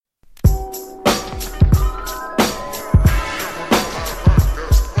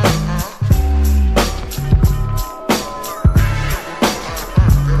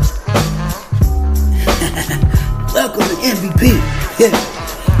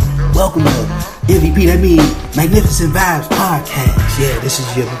welcome to MVP, that means Magnificent Vibes Podcast. Yeah, this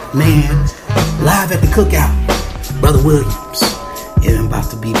is your man, live at the cookout, Brother Williams. Yeah, I'm about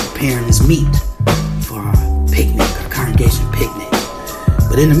to be preparing this meat for our picnic, our congregation picnic.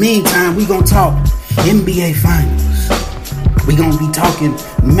 But in the meantime, we gonna talk NBA Finals. We gonna be talking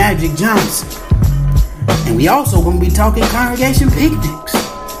Magic Johnson. And we also gonna be talking congregation picnics,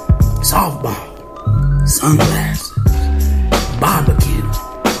 softball, sunglasses, barbecue,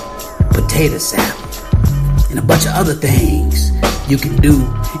 potato salad, and a bunch of other things you can do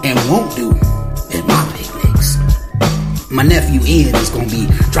and won't do at my picnics. My nephew Ian is gonna be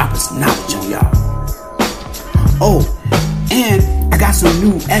dropping some knowledge on y'all. Oh, and I got some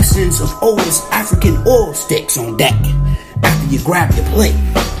new Essence of Otis African oil sticks on deck after you grab your plate.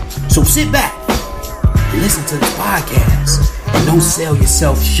 So sit back and listen to this podcast and don't sell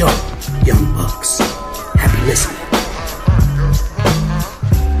yourself short, young bucks. Happy listening.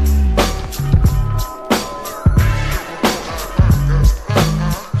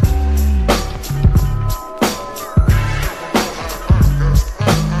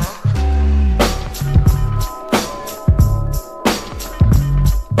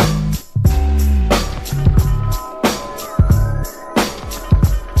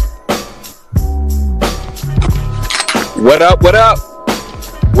 What up, what up?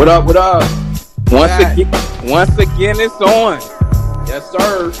 What up, what up? Once again, it's on. Yes,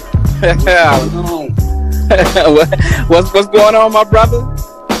 sir. What's going on, my brother?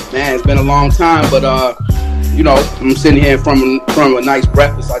 Man, it's been a long time, but I'm sitting here from a nice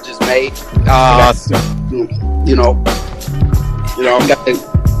breakfast I just made. Awesome. You know, got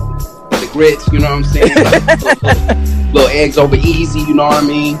the grits, you know what I'm saying? little eggs over easy, you know what I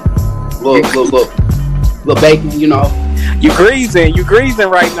mean? Little bacon, you know. You greasing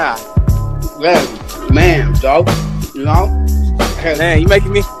right now. Yeah, man, dog. You know. Man, you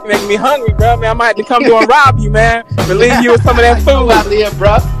making me hungry, bro. Man, I might have to come to and rob you, man. Relieve you with some of that food out there,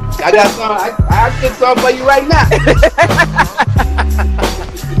 bro. I got some. I get some for you right now.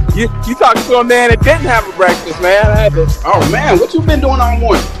 You talking to a man that didn't have a breakfast, man. Oh man, what you been doing all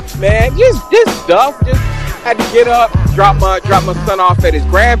morning? Man, just stuff. Just had to get up, drop my son off at his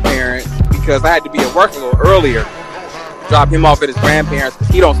grandparents because I had to be at work a little earlier. Drop him off at his grandparents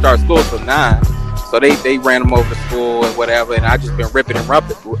because he don't start school till 9. So they ran him over to school and whatever, and I just been ripping and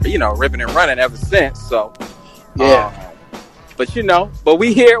running ever since. So yeah. But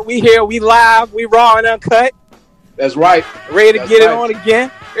we here, we live, we raw and uncut. That's right. Ready to get it on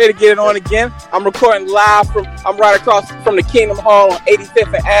again. I'm recording live I'm right across from the Kingdom Hall on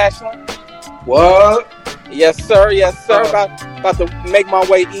 85th and Ashland. What? Yes, sir. About to make my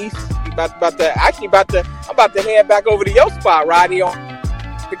way east. I'm about to head back over to your spot, Rodney, on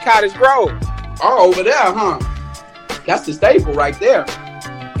the Cottage Grove. Oh, over there, huh? That's the staple right there.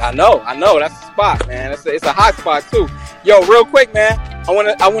 I know. That's the spot, man. It's a hot spot too. Yo, real quick, man. I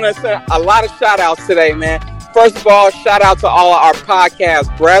wanna send a lot of shout outs today, man. First of all, shout out to all of our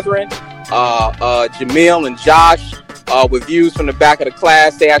podcast brethren, Jamil and Josh, with views from the back of the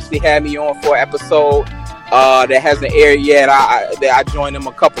class. They actually had me on for an episode that hasn't aired yet. I joined them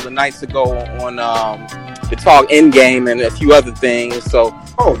a couple of nights ago on the Talk Endgame and a few other things. So,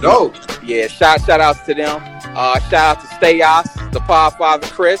 dope. Yeah, shout outs to them. Shout out to Stayos, the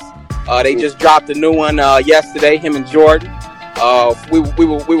Podfather Chris. They just dropped a new one yesterday. Him and Jordan. We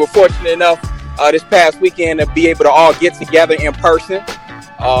were fortunate enough this past weekend to be able to all get together in person.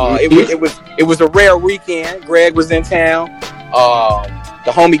 It was a rare weekend. Greg was in town.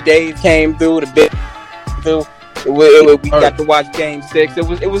 The homie Dave came through. We got to watch Game 6.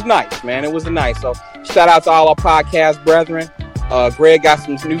 It was nice, man. It was nice. So shout out to all our podcast brethren. Greg got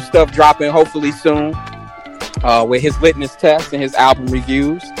some new stuff dropping hopefully soon with his litmus test and his album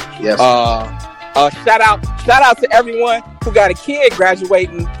reviews. Yes. Shout out to everyone who got a kid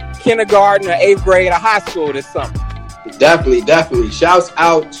graduating kindergarten or 8th grade or high school this summer. Definitely. Shouts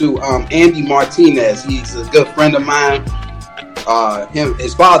out to Andy Martinez. He's a good friend of mine.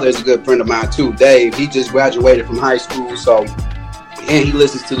 His father is a good friend of mine too, Dave. He just graduated from high school, and he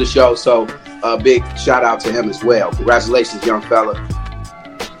listens to the show. So a big shout out to him as well. Congratulations, young fella.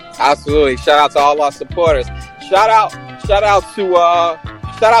 Absolutely. Shout out to all our supporters. Shout out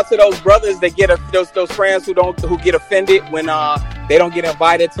to those brothers that get those friends who get offended when they don't get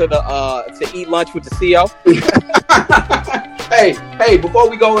invited to eat lunch with the CO. Hey, before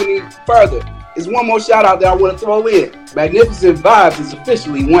we go any further, there's one more shout out that I want to throw in. Magnificent Vibes is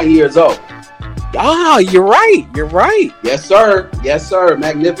officially 1 year old. Ah, you're right. Yes, sir.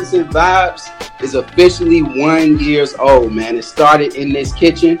 Magnificent Vibes is officially 1 year old, man. It started in this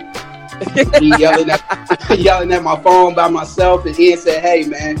kitchen. He yelling at my phone by myself, and Ian said, "Hey,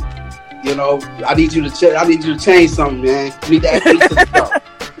 man, you know, I need you to change something, man. You need to add meat to the show.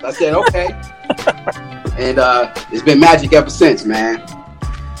 I said, okay. And it's been magic ever since, man.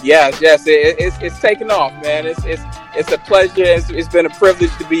 Yes, it's taken off, man. It's a pleasure. It's been a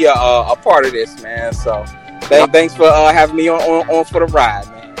privilege to be a part of this, man. So thanks for having me on for the ride,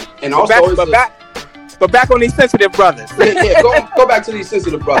 man. And also, but back on these sensitive brothers. Yeah, go back to these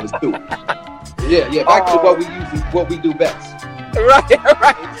sensitive brothers too. Yeah, back to what we do best.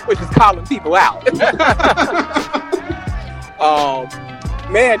 Right, which is calling people out.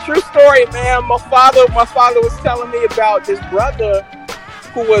 Man, true story, man. My father was telling me about this brother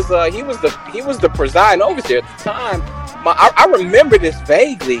who was he was the presiding overseer at the time. I remember this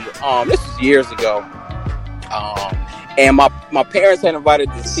vaguely. This was years ago. And my parents had invited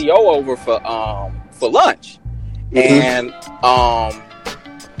the CO over for lunch, and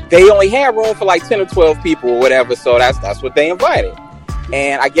they only had room for like 10 or 12 people or whatever. So that's what they invited.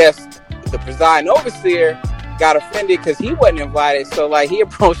 And I guess the presiding overseer got offended because he wasn't invited. So like he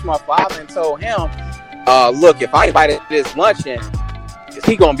approached my father and told him, "Look, if I invited this luncheon,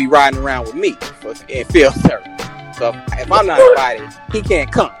 he gonna be riding around with me in field service. So if I'm not invited, he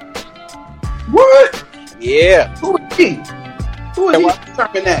can't come." What? Yeah. Who is he? Who is he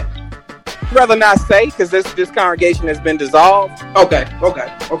determining that? Rather not say, because this congregation has been dissolved. Okay.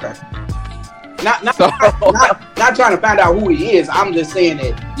 Not trying to find out who he is. I'm just saying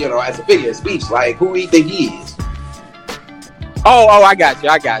that, you know, as a figure of speech, like who he think he is. Oh, I got you.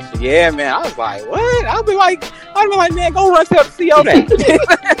 Yeah, man. I was like, what? I'll be like, man, go run tell the CO that.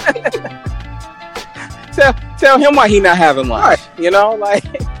 tell him why he not having lunch. Right. You know, like.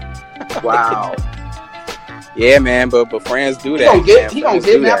 Wow. Yeah, man, but friends do that. He gonna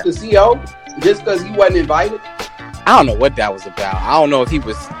give after CO just because he wasn't invited? I don't know what that was about. I don't know if he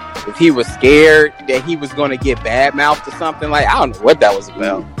was scared that he was gonna get bad mouthed or something. Like, I don't know what that was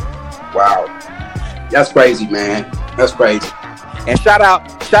about. Wow, that's crazy, man. That's crazy. And shout out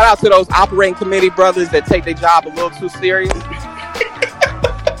to those operating committee brothers that take their job a little too serious.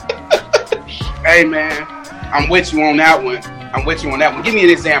 Hey, man, I'm with you on that one. Give me an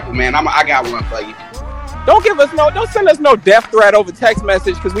example, man. I got one for you. Don't send us no death threat over text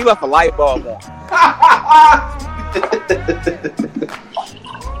message because we left a light bulb on.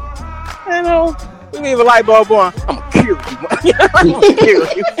 You know, we leave a light bulb on, I'm gonna kill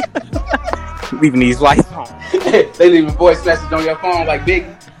you. Leaving these lights on. They leave a voice message on your phone like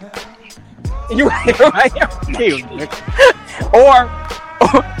Biggie. You right? Kill you.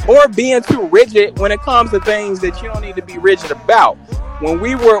 Or being too rigid when it comes to things that you don't need to be rigid about. When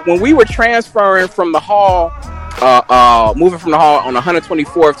we were transferring from the hall, moving from the hall on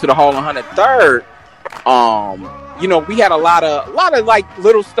 124th to the hall on 103rd, you know, we had a lot of like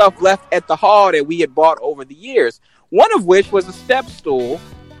little stuff left at the hall that we had bought over the years. One of which was a step stool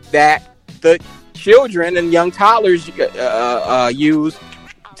that the children and young toddlers use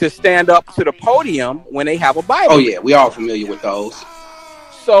to stand up to the podium when they have a Bible. Oh yeah, we all familiar with those.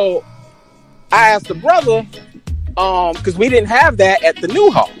 So I asked the brother, because we didn't have that at the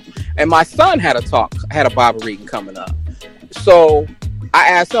new hall, and my son had a Bible reading coming up. So I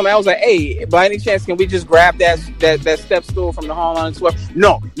asked him, I was like, "Hey, by any chance, can we just grab that step stool from the hall on 12?"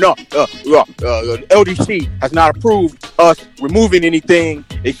 No. LDC has not approved us removing anything.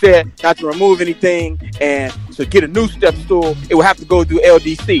 They said not to remove anything, and to get a new step stool, it would have to go through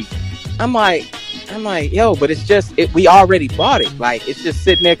LDC. I'm like, yo, but we already bought it. Like, it's just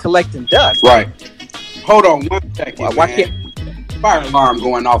sitting there collecting dust. Right. Hold on 1 second. Why can't fire alarm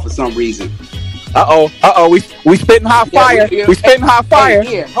going off for some reason? We spitting hot fire. We spitting hot fire.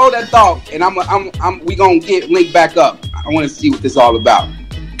 Hey, hold that thought, and we gonna get linked back up. I want to see what this is all about.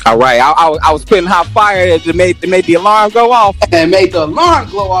 All right, I was spitting hot fire that made the alarm go off. And made the alarm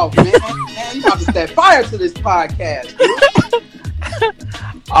go off, man. Man, you about to set fire to this podcast, dude.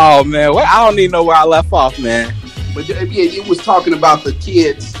 Oh man, I don't even know where I left off, man. But yeah, you was talking about the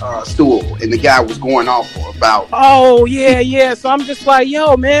kids' stool, and the guy was going off about. Oh yeah. So I'm just like,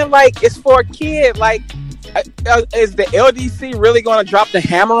 yo, man, like it's for a kid. Like, is the LDC really going to drop the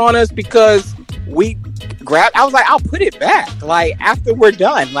hammer on us because we grabbed? I was like, I'll put it back. Like after we're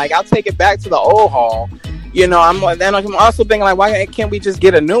done, like I'll take it back to the old hall. You know, I'm also thinking like, why can't we just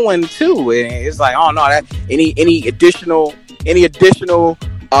get a new one too? And it's like, oh no, that any additional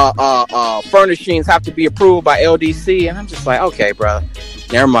furnishings have to be approved by LDC, and I'm just like, okay, bro,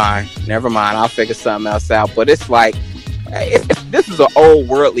 never mind, I'll figure something else out. But it's like, this is an old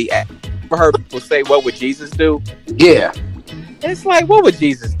worldly act. I've heard people say, what would Jesus do? Yeah. It's like, what would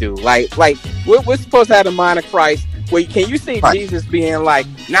Jesus do? Like we're supposed to have the mind of Christ. Well, can you see Right. Jesus being like,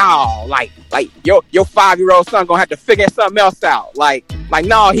 no, like your 5-year-old son gonna have to figure something else out. Like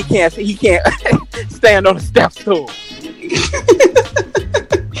no, he can't stand on a step stool.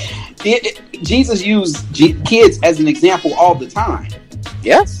 Jesus used kids as an example all the time.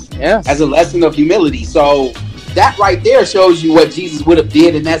 Yes. As a lesson of humility. So that right there shows you what Jesus would have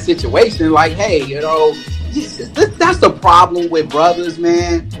did in that situation. Like, hey, you know, that's the problem with brothers,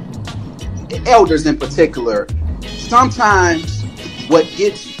 man. Elders in particular. Sometimes what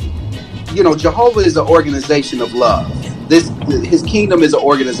gets, you know, Jehovah is an organization of love. His kingdom is an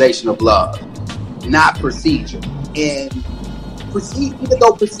organization of love, not procedure. And even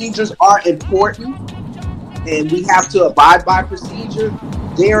though procedures are important and we have to abide by procedure,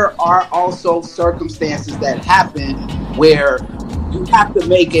 there are also circumstances that happen where you have to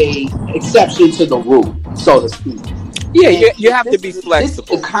make a exception to the rule, so to speak. Yeah, you have to be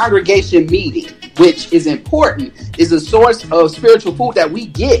flexible. This congregation meeting, which is important, is a source of spiritual food that we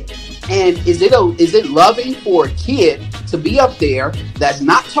get. And is it loving for a kid to be up there that's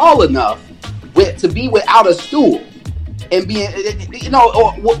not tall enough to be without a stool and being, you know,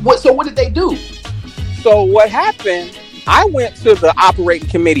 or what? So what did they do? So what happened? I went to the operating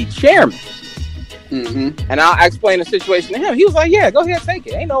committee chairman, and I explained the situation to him. He was like, "Yeah, go ahead, take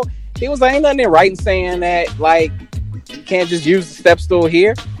it." He was like, "Ain't nothing in writing saying that like you can't just use the step stool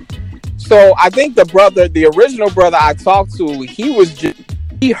here." So I think the original brother I talked to,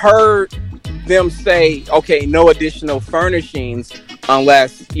 he heard them say, "Okay, no additional furnishings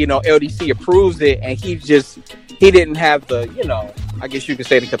unless, you know, LDC approves it," and he didn't have the, you know, I guess you could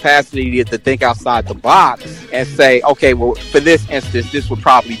say the capacity to think outside the box and say, okay, well, for this instance, this would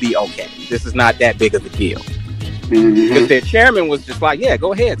probably be okay. This is not that big of a deal. Because their chairman was just like, yeah,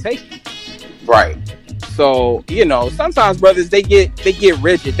 go ahead, take it. Right. So, you know, sometimes brothers, they get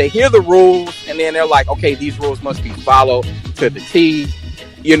rigid. They hear the rules and then they're like, okay, these rules must be followed to the T,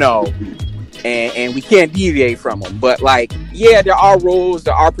 you know, and we can't deviate from them. But like, yeah, there are rules,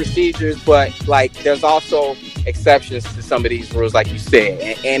 there are procedures, but like there's also exceptions to some of these rules, like you said,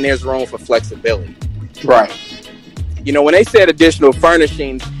 and there's room for flexibility. Right. You know, when they said additional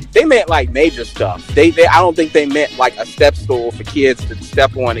furnishings, they meant like major stuff. They I don't think they meant like a step stool for kids to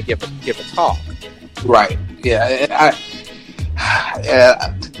step on and give a talk. Right. Yeah.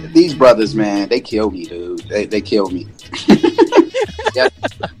 These brothers, man, they kill me, dude. They kill me. Yeah.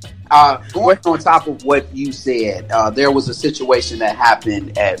 Going on top of what you said, there was a situation that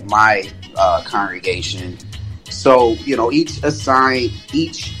happened at my congregation. So, you know, each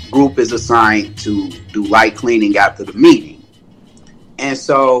group is assigned to do light cleaning after the meeting. And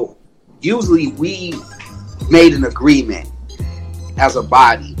so usually we made an agreement as a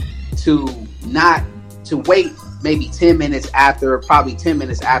body to wait maybe 10 minutes after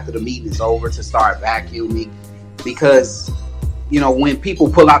the meeting is over to start vacuuming, because, you know, when people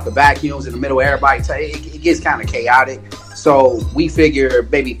pull out the vacuums in the middle of everybody, it gets kind of chaotic. So we figure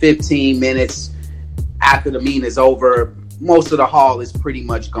maybe 15 minutes after the meeting is over, most of the hall is pretty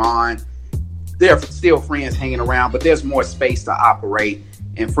much gone. There are still friends hanging around, but there's more space to operate,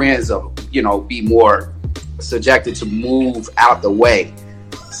 and friends will, you know, be more subjected to move out the way.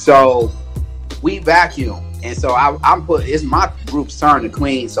 So we vacuum, and so it's my group's turn to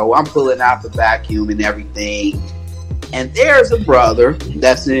clean, so I'm pulling out the vacuum and everything. And there's a brother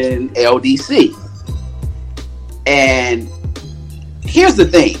that's in LDC. And here's the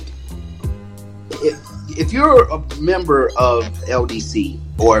thing. If you're a member of LDC,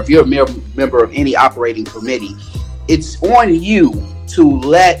 or if you're a member of any operating committee, it's on you to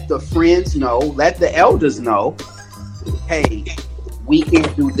let the friends know, let the elders know, hey, we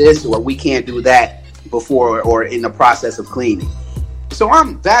can't do this or we can't do that before or in the process of cleaning. So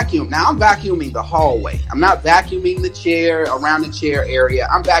I'm vacuuming. Now I'm vacuuming the hallway. I'm not vacuuming the chair, around the chair area.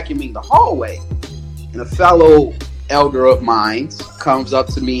 I'm vacuuming the hallway. And a fellow elder of mine comes up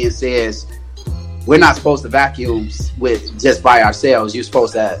to me and says, we're not supposed to vacuum just by ourselves. You're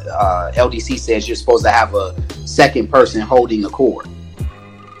supposed to, LDC says you're supposed to have a second person holding the cord.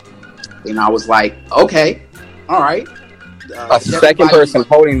 And I was like, okay, all right. A second person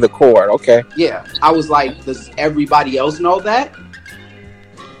holding the cord, okay. Yeah. I was like, does everybody else know that?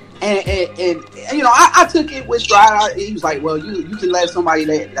 And you know, I took it with stride. He was like, well, you can let somebody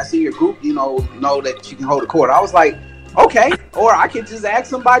that's in your group, you know that you can hold the cord. I was like, okay, or I could just ask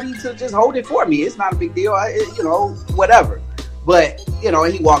somebody to just hold it for me. It's not a big deal, you know, whatever. But, you know,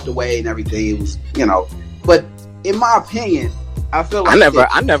 he walked away and everything. It was, you know, but in my opinion, I feel like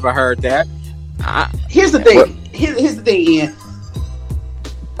I never heard that. Here's the thing. Here's the thing, Ian.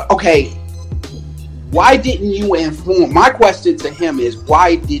 Okay, why didn't you inform? My question to him is,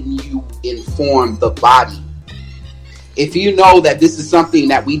 why didn't you inform the body if you know that this is something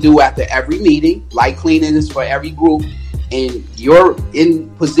that we do after every meeting, like cleaning is for every group, and you're in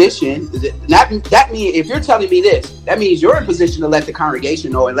position, that means if you're telling me this, that means you're in position to let the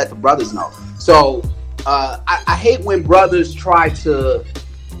congregation know and let the brothers know. So I hate when brothers try to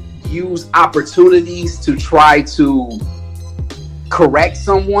use opportunities to try to correct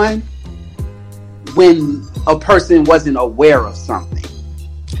someone when a person wasn't aware of something.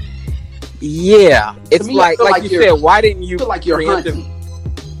 Yeah, it's me, like you said. Why didn't you feel like you're hunting?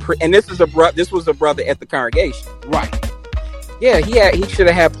 And this was a brother at the congregation, Right? Yeah, he should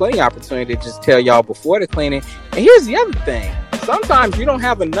have had plenty of opportunity to just tell y'all before the cleaning. And here's the other thing: sometimes you don't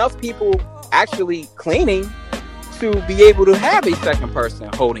have enough people actually cleaning to be able to have a second person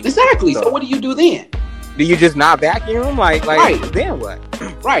holding. Exactly. So what do you do then? Do you just not vacuum? Like Right. Then what?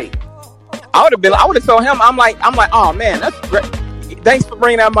 Right. I would have told him. I'm like, oh man, that's great. Thanks for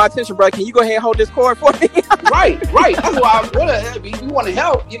bringing that to my attention, bro. Can you go ahead and hold this cord for me? Right. That's why we want to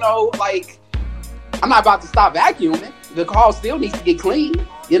help. You know, like, I'm not about to stop vacuuming. The car still needs to get clean.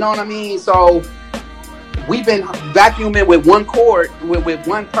 You know what I mean? So we've been vacuuming with one cord, with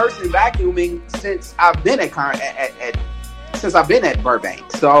one person vacuuming since I've been at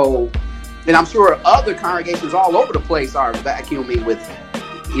Burbank. So, and I'm sure other congregations all over the place are vacuuming with,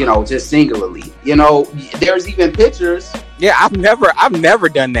 you know, just singularly. You know, there's even pictures. Yeah, I've never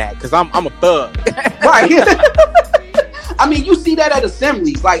done that because I'm a thug. Right. I mean, you see that at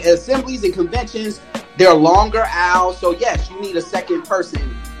assemblies, like assemblies and conventions. They're longer aisles, so yes, you need a second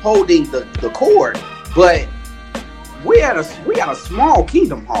person holding the cord. But we at a small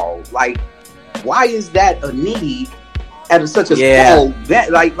Kingdom Hall. Like, why is that a need at such a small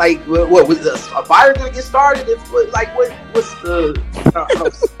event? Like what was a fire gonna get started? What's the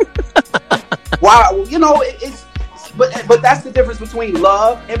why? You know, but that's the difference between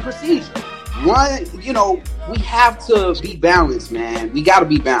love and procedure. One, you know, we have to be balanced, man. We got to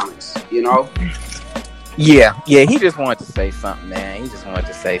be balanced, you know. Yeah, he just wanted to say something, man.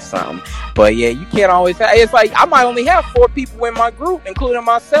 But yeah, you can't always have. It's like I might only have 4 people in my group, including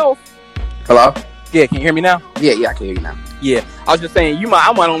myself. Hello? Yeah, can you hear me now? Yeah, I can hear you now. Yeah, I was just saying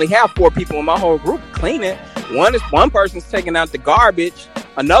I might only have 4 people in my whole group cleaning. One person's taking out the garbage,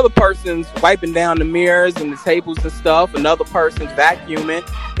 another person's wiping down the mirrors and the tables and stuff, another person's vacuuming,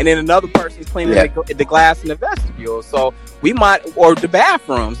 and then another person's cleaning the glass in the vestibule. So we might, or the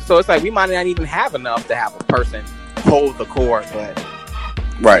bathrooms. So it's like we might not even have enough to have a person hold the cord. But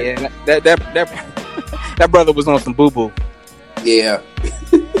right, yeah, that brother was on some boo boo. Yeah.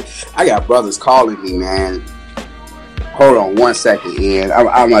 I got brothers calling me, man. Hold on 1 second, Ian.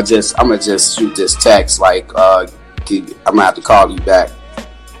 I'm gonna just shoot this text. Like, I'm gonna have to call you back.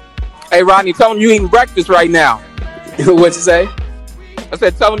 Hey, Rodney, tell him you eating breakfast right now. What'd you say? I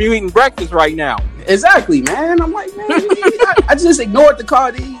said, tell him you eating breakfast right now. Exactly, man. I'm like, man, I just ignored the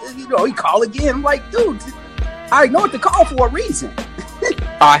call. He called again. I'm like, dude, I ignored the call for a reason.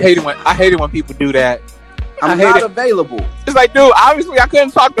 I hate it when people do that. I'm not available. It's like, dude, obviously I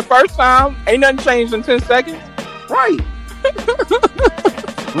couldn't talk the first time. Ain't nothing changed in 10 seconds. Right.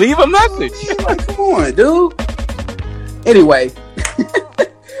 Leave a message. Like, come on, dude. Anyway.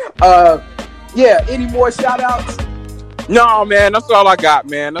 Yeah, any more shout outs? No, man, that's all I got,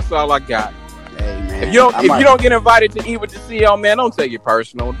 man. That's all I got. Hey, man. If you don't get invited to eat with the CEO, man, don't take it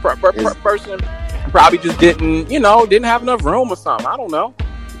personal. Person probably just didn't have enough room or something. I don't know.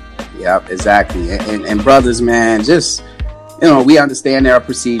 Yep, exactly. And brothers, man, just, we understand there are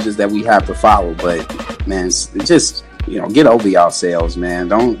procedures that we have to follow, but man, just, get over yourselves, man.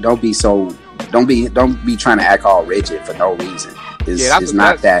 Don't be trying to act all rigid for no reason.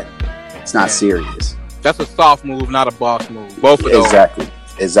 It's not serious. That's a soft move, not a boss move. Both of those.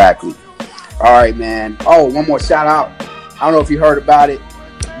 Exactly. All right, man. Oh, one more shout out. I don't know if you heard about it,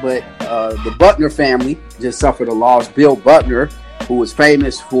 but the Buckner family just suffered a loss. Bill Buckner, who was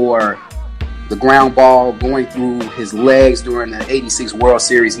famous for the ground ball going through his legs during the '86 World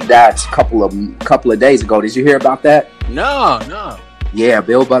Series, he died a couple of days ago. Did you hear about that? No. Yeah,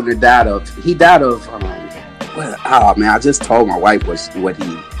 Bill Buckner died of. I just told my wife what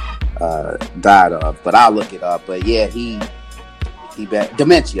he died of, but I'll look it up. But yeah, he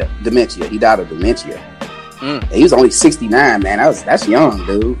dementia. He died of dementia. He was only 69, man. That's young,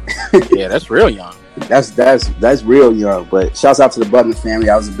 dude. Yeah, that's real young. That's real young. But shouts out to the Buckner family.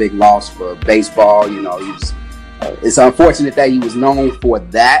 That was a big loss for baseball. He was. It's unfortunate that he was known for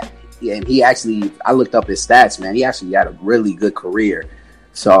that. Yeah, and I looked up his stats, man. He actually had a really good career.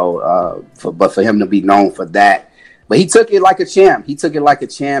 So, for him to be known for that, but he took it like a champ. He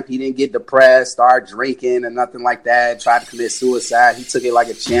didn't get depressed, start drinking, or nothing like that. Tried to commit suicide. He took it like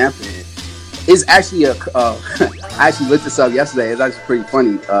a champ, It's actually a. I actually looked this up yesterday. It's actually pretty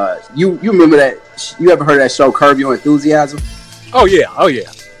funny. You remember that? You ever heard of that show Curb Your Enthusiasm? Oh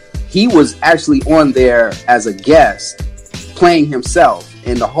yeah. He was actually on there as a guest, playing himself.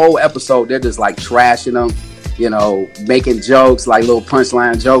 In the whole episode, they're just like trashing him, you know, making jokes, like little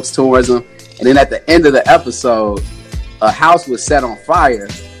punchline jokes towards him. And then at the end of the episode, a house was set on fire,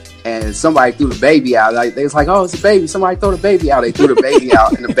 and somebody threw the baby out. Like, they was like, "Oh, it's a baby! Somebody throw the baby out!" They threw the baby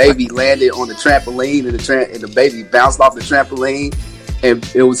out, and the baby landed on the trampoline, and the baby bounced off the trampoline, and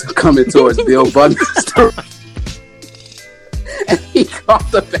it was coming towards Bill Buckner. And he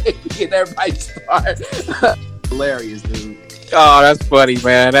caught the baby, and everybody started. Hilarious, dude. Oh, that's funny,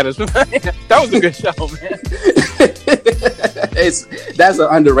 man. That is funny. That was a good show, man. That's an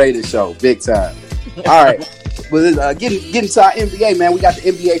underrated show, big time. All right, but getting to our NBA, man. We got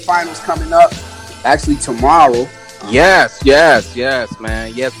the NBA Finals coming up. Actually, tomorrow. Yes,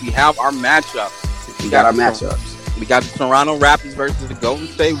 man. Yes, we have our matchups. We got our matchups. We got the Toronto Raptors versus the Golden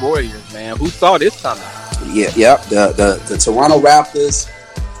State Warriors, man. Who saw this coming? Yep. The Toronto Raptors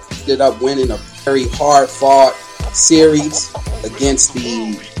ended up winning a very hard-fought series against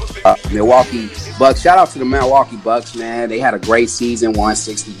the Milwaukee Bucks. Shout out to the Milwaukee Bucks, man. They had a great season, won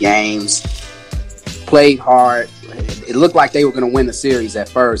 60 games, played hard. It looked like they were going to win the series at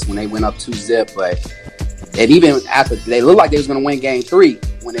first when they went up 2-0, and even after, they looked like they was going to win game 3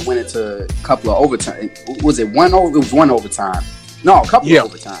 when they went into a couple of overtime. Was it one? It was one overtime. No, a couple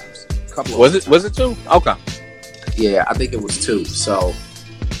of overtimes. Was it 2? Okay. Yeah, I think it was 2. So,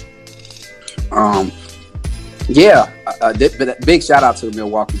 big shout out to the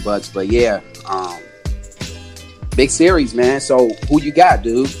Milwaukee Bucks. But big series, man. So who you got,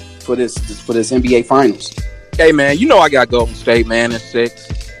 dude, for this NBA Finals? Hey, man, you know I got Golden State, man, in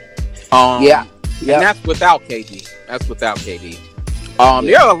 6. And that's without KD.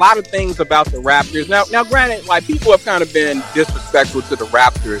 There are a lot of things about the Raptors. Now, granted, like, people have kind of been disrespectful to the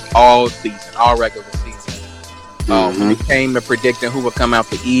Raptors all season, all regular season. When it came to predicting who would come out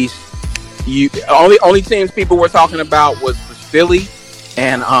the East. Only teams people were talking about was Philly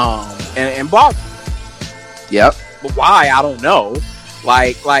and Boston. Yep. But why? I don't know.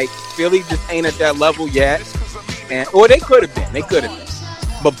 Like Philly just ain't at that level yet, or they could have been.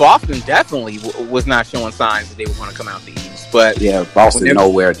 But Boston definitely was not showing signs that they were going to come out the East. But yeah, Boston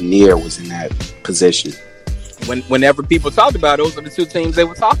nowhere near was in that position. Whenever people talked about it, those are the two teams they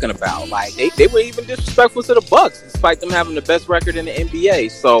were talking about. Like they were even disrespectful to the Bucks, despite them having the best record in the NBA.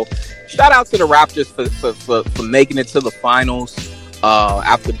 So shout out to the Raptors for making it to the finals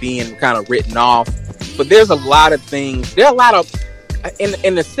after being kind of written off. But there's a lot of things. There are a lot of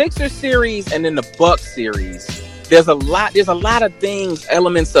in the Sixers series and in the Bucks series. There's a lot of things,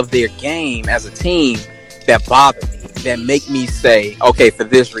 elements of their game as a team that bother me, that make me say, okay, for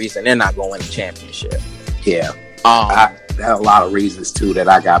this reason, they're not going to win the championship. Yeah. I have a lot of reasons too that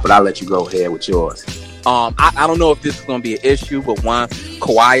I got, but I'll let you go ahead with yours. I don't know if this is going to be an issue, but one,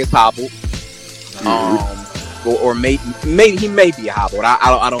 Kawhi is hobbled. Or maybe he may be hobbled.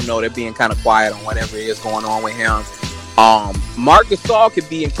 I don't know. They're being kind of quiet on whatever is going on with him. Marc Gasol could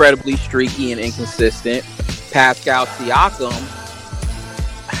be incredibly streaky and inconsistent. Pascal Siakam,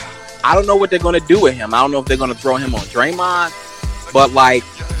 I don't know what they're going to do with him. I don't know if they're going to throw him on Draymond, but like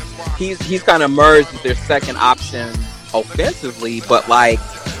he's kind of emerged as their second option offensively. But like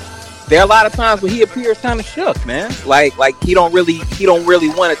there are a lot of times where he appears kind of shook, man. Like he don't really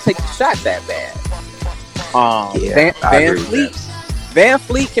want to take the shot that bad. Van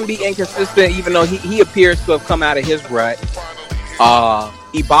Fleet can be inconsistent, even though he appears to have come out of his rut.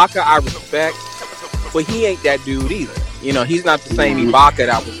 Ibaka, I respect, but he ain't that dude either. You know, he's not the same Ibaka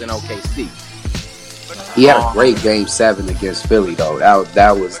that was in OKC. He had a great Game 7 against Philly, though.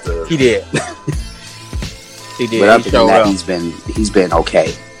 That was the. He did. He did. But other than that, he's been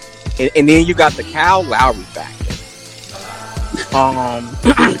okay. And then you got the Kyle Lowry factor.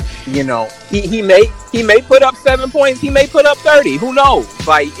 You know, he may put up 7 points. He may put up 30. Who knows?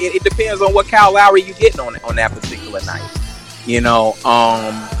 Like it depends on what Kyle Lowry you getting on that particular night. You know,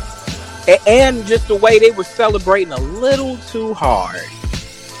 and just the way they were celebrating a little too hard.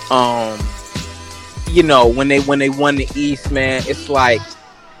 You know, when they won the East, man, it's like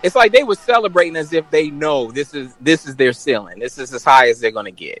they were celebrating as if they know this is their ceiling. This is as high as they're gonna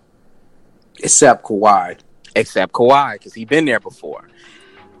get. Except Kawhi, because he's been there before.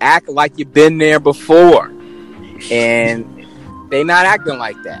 Act like you've been there before, and they not acting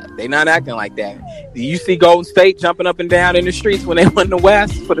like that. Do you see Golden State jumping up and down in the streets when they won the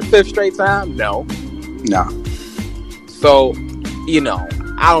West for the 5th straight time? No. So, you know,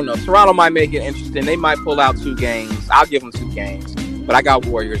 I don't know. Toronto might make it interesting. They might pull out 2 games. I'll give them 2 games, but I got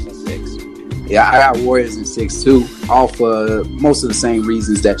Warriors in 6. Yeah, I got Warriors in 6 too, all for most of the same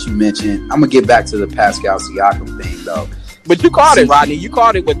reasons that you mentioned. I'm gonna get back to the Pascal Siakam thing though. But you called it, Rodney. You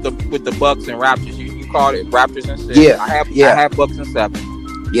called it with the Bucks and Raptors. You called it Raptors in 6. Yeah, I have Bucks in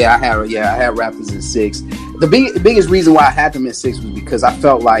 7. Yeah, I had Raptors in 6. The biggest reason why I had them in 6 was because I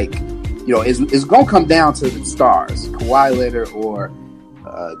felt like, it's gonna come down to the stars, Kawhi Leonard or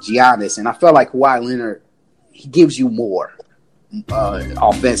Giannis, and I felt like Kawhi Leonard, he gives you more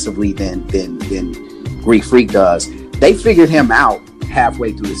offensively than Greek Freak does. They figured him out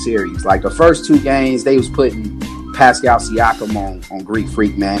halfway through the series. Like the first 2 games, they was putting Pascal Siakam on Greek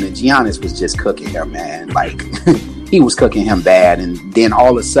Freak, man, and Giannis was just cooking him, man. Like he was cooking him bad, and then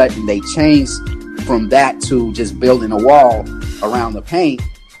all of a sudden they changed from that to just building a wall around the paint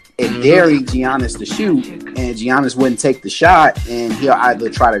and daring Giannis to shoot, and Giannis wouldn't take the shot, and he'll either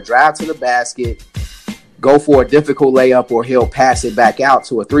try to drive to the basket, go for a difficult layup, or he'll pass it back out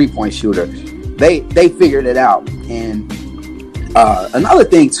to a 3-point shooter. They figured it out. And another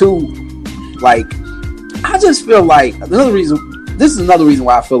thing too, like, I just feel like this is another reason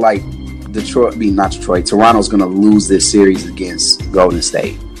why I feel like Toronto's going to lose this series against Golden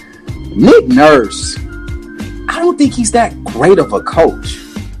State. Nick Nurse, I don't think he's that great of a coach.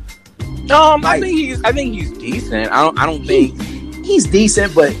 I think he's decent. I don't think he's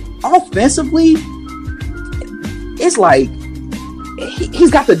decent, but offensively, it's like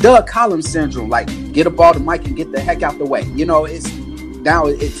he's got the Doug Collins syndrome. Like, get a ball to Mike and get the heck out the way. It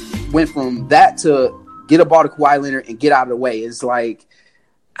went from that to get a ball to Kawhi Leonard and get out of the way. It's like,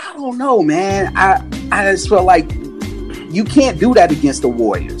 I don't know, man. I just feel like you can't do that against the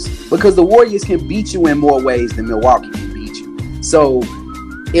Warriors, because the Warriors can beat you in more ways than Milwaukee can beat you. So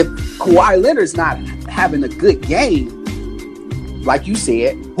if Kawhi Leonard's not having a good game, like you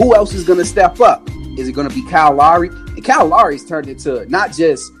said, who else is going to step up? Is it going to be Kyle Lowry? And Kyle Lowry's turned into not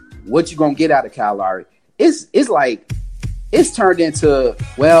just what you're going to get out of Kyle Lowry. It's turned into,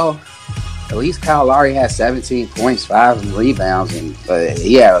 well, at least Kyle Lowry had 17 points, 5 rebounds, and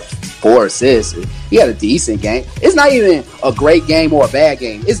he had 4 assists. He had a decent game. It's not even a great game or a bad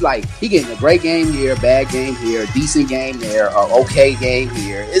game. It's like he getting a great game here, bad game here, decent game there, a okay game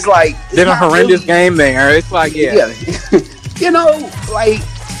here. It's like then a horrendous game there. It's like like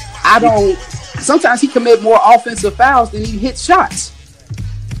I don't. Sometimes he commit more offensive fouls than he hits shots.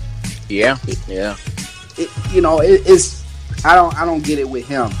 Yeah. It's I don't get it with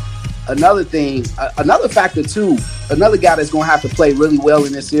him. Another thing, another factor too, another guy that's going to have to play really well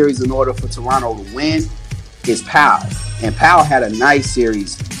in this series in order for Toronto to win is Powell. And Powell had a nice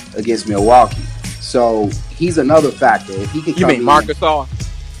series against Milwaukee. So he's another factor. If he can, you mean Marc Gasol?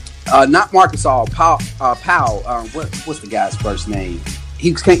 Not Marc Gasol. Powell. What's the guy's first name?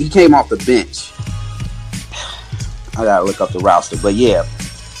 He came off the bench. I gotta look up the roster, but yeah,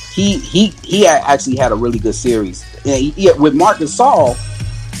 he actually had a really good series. Yeah, with Marc Gasol,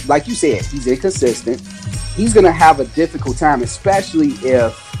 like you said, he's inconsistent. He's gonna have a difficult time, especially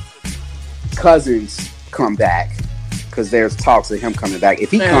if Cousins come back, because there's talks of him coming back. If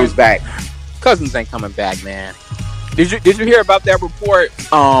he comes back, Cousins ain't coming back, man. Did you hear about that report?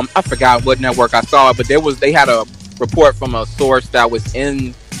 I forgot what network I saw it, but they had a report from a source that was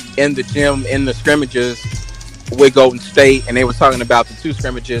in the gym in the scrimmages with Golden State, and they were talking about the 2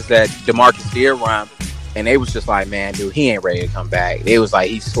 scrimmages that DeMarcus did run, and they was just like, man, dude, he ain't ready to come back. They was like,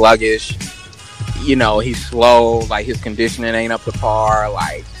 he's sluggish, he's slow, like his conditioning ain't up to par,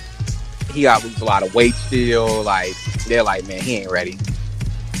 like he got to lose a lot of weight still, like they're like, man, he ain't ready.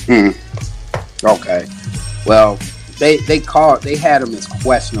 Okay, well, they had him as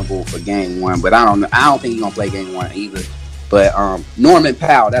questionable for game 1, but I don't think he's gonna play game 1 either. But Norman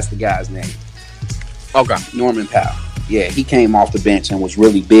Powell, that's the guy's name. Okay, Norman Powell. Yeah, he came off the bench and was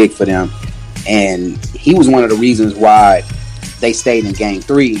really big for them, and he was one of the reasons why they stayed in game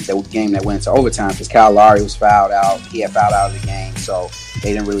 3, the game that went into overtime, because Kyle Lowry was fouled out. He had fouled out of the game, so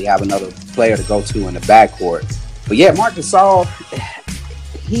they didn't really have another player to go to in the backcourt. But yeah, Marc Gasol,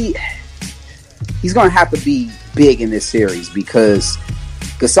 he's going to have to be big in this series, because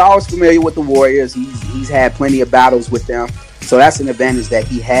Gasol is familiar with the Warriors. He's had plenty of battles with them, so that's an advantage that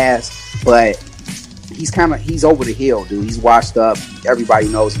he has. But he's over the hill, dude. He's washed up. Everybody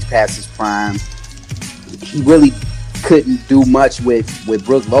knows he's past his prime. He really couldn't do much with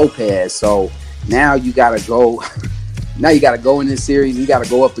Brook Lopez, so now you got to go. Now you got to go in this series. You got to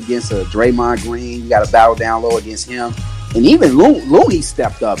go up against a Draymond Green. You got to battle down low against him. And even Looney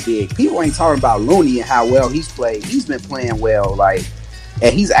stepped up big. People ain't talking about Looney and how well he's played. He's been playing well,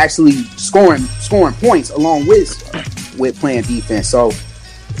 and he's actually scoring points along with playing defense. So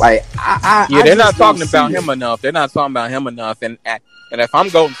Like, they're not talking about him enough. They're not talking about him enough. And if I'm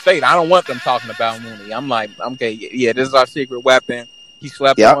Golden State, I don't want them talking about Mooney. I'm like, okay, yeah, this is our secret weapon. He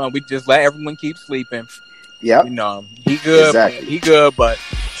slept on. We just let everyone keep sleeping. Yep. You know, he good. Exactly. He good, but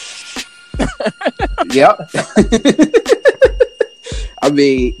yep. I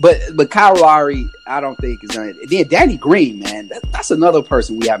mean, but Kyle Lowry, I don't think is gonna. Then Danny Green, man, that's another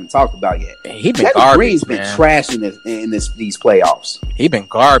person we haven't talked about yet. He been Danny garbage. Green's been trash in these playoffs. He been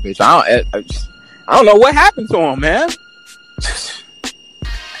garbage. I don't know what happened to him, man.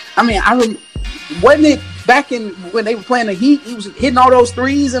 I mean, wasn't it back in when they were playing the Heat? He was hitting all those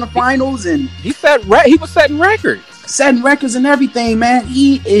threes in the finals, and he was setting records and everything. Man,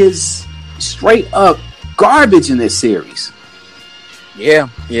 he is straight up garbage in this series. Yeah,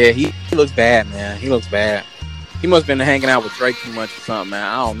 he looks bad, man. He looks bad. He must have been hanging out with Drake too much or something, man.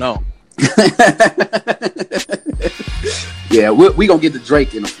 I don't know. Yeah, we gonna get the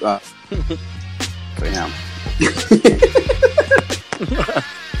Drake in for him.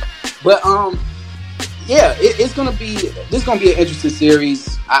 But yeah, this gonna be an interesting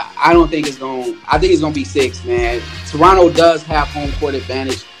series. I don't think it's gonna. I think it's gonna be 6, man. Toronto does have home court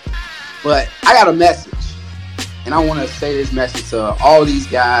advantage, but I got a message, and I want to say this message to all these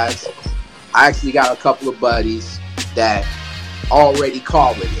guys. I actually got a couple of buddies that already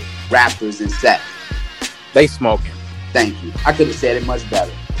calling it Raptors in 7. They smoking. Thank you. I could have said it much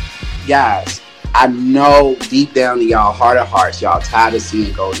better, guys. I know deep down in y'all heart of hearts, y'all tired of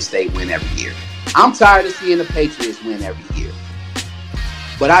seeing Golden State win every year. I'm tired of seeing the Patriots win every year.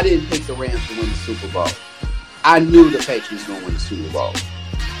 But I didn't pick the Rams to win the Super Bowl. I knew the Patriots were going to win the Super Bowl.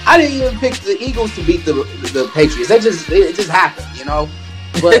 I didn't even pick the Eagles to beat the Patriots. It just happened, you know?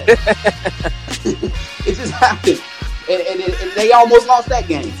 But it just happened. And they almost lost that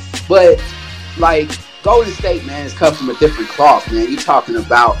game. But, like, Golden State, man, is cut from a different cloth, man. You're talking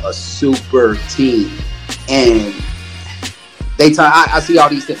about a super team. And I see all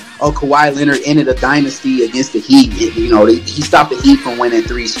these things. Oh, Kawhi Leonard ended a dynasty against the Heat. He stopped the Heat from winning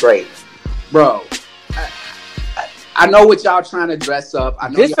 3 straight. Bro, I know what y'all trying to dress up. I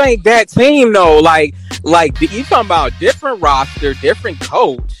know this ain't that team, though. Like you talking about different roster, different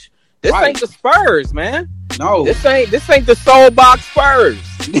coach. This ain't the Spurs, man. No. This ain't the Soul Box Spurs.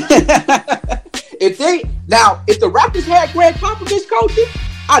 If the Raptors had Greg Popovich coaching,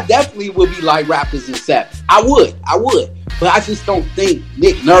 I definitely would be like Raptors in 7. I would. But I just don't think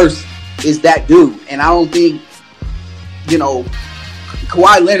Nick Nurse is that dude. And I don't think,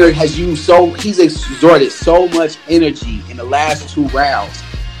 Kawhi Leonard he's exerted so much energy in the last 2 rounds.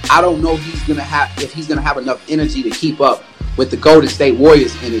 I don't know if he's gonna have enough energy to keep up with the Golden State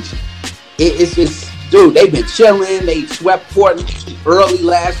Warriors energy. It's just, dude, they've been chilling. They swept Portland early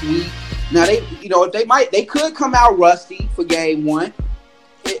last week. Now they could come out rusty for game 1.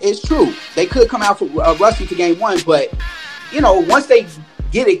 It's true. They could come out rusty for game 1, but once they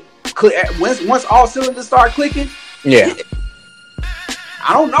get it, once all cylinders start clicking, yeah.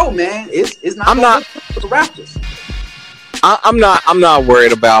 I don't know, man. It's not. I'm not for the Raptors. I'm not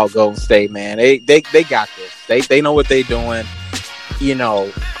worried about Golden State, man. They got this. They know what they're doing.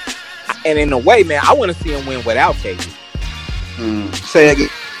 And in a way, man, I want to see them win without KD. Say it again.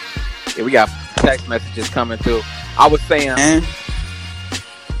 Yeah, we got text messages coming through. I was saying, I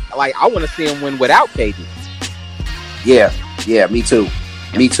want to see him win without KD. Yeah, me too.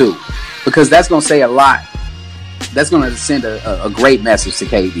 Because that's going to say a lot. That's going to send a great message to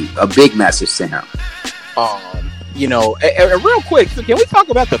KD, a big message to him. And real quick, so can we talk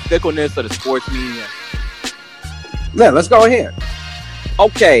about the fickleness of the sports media? Yeah, let's go ahead.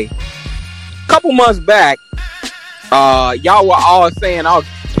 Okay, a couple months back, y'all were all saying, "Oh,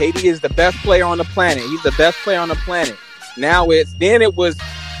 KD is the best player on the planet. He's the best player on the planet." Now it was,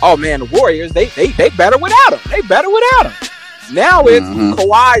 "Oh man, the Warriors, they better without him. Now it's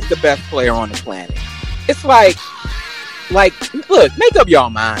Kawhi's the best player on the planet. It's like, look, make up your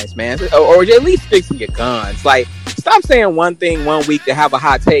minds, man, or at least stick to your guns. Like, stop saying one thing one week to have a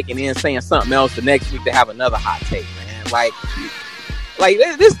hot take, and then saying something else the next week to have another hot take, man. Like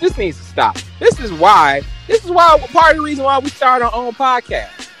this needs to stop. This is why part of the reason why we started our own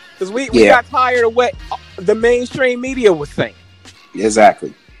podcast, because we got tired of what the mainstream media was saying.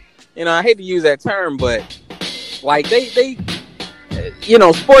 Exactly. I hate to use that term, but like they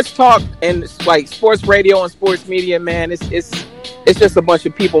sports talk and like sports radio and sports media, man, it's just a bunch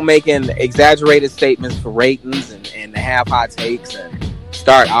of people making exaggerated statements for ratings and to have hot takes and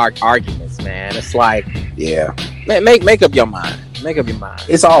start arguments, man. It's like, yeah, man, make up your mind. Make up your mind.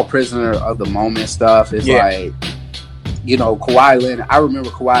 It's all prisoner of the moment stuff. It's like, Kawhi Leonard. I remember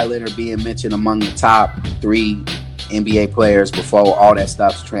Kawhi Leonard being mentioned among the top 3 NBA players before all that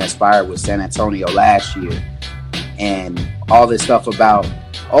stuff transpired with San Antonio last year. And all this stuff about,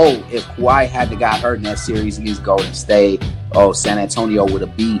 if Kawhi hadn't got hurt in that series against Golden State, San Antonio would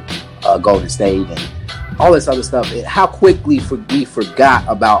have beat Golden State, and all this other stuff. How quickly we forgot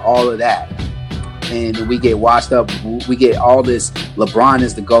about all of that. And we get washed up. We get all this LeBron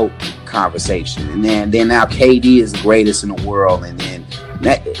is the GOAT conversation. And then now KD is the greatest in the world. And then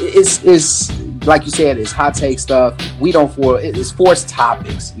it's like you said, it's hot take stuff. It's forced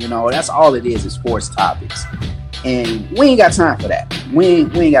topics. That's all it is forced topics. And we ain't got time for that. We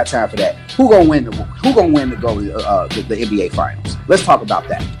ain't got time for that. Who gonna win the NBA Finals? Let's talk about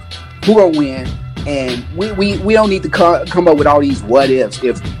that. Who gonna win? And we don't need to come up with all these what ifs.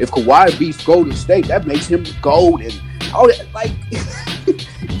 If Kawhi beats Golden State, that makes him the GOAT, and all that. Like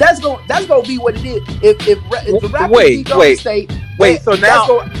that's gonna be what it is. If the Raptors beat Golden State, so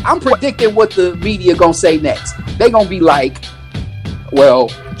now I'm predicting what the media gonna say next. They gonna be like, well,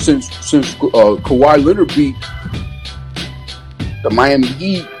 since Kawhi Leonard beat the Miami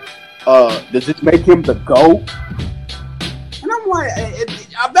Heat, does this make him the GOAT? And I'm like,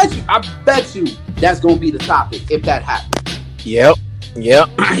 I bet you that's gonna be the topic if that happens. Yep. You're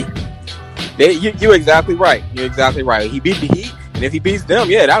exactly right. You're exactly right. He beat the Heat, and if he beats them,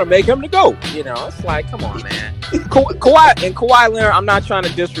 that'll make him the GOAT. It's like, come on, man. Kawhi Leonard, I'm not trying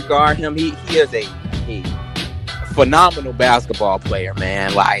to disregard him. He is a phenomenal basketball player,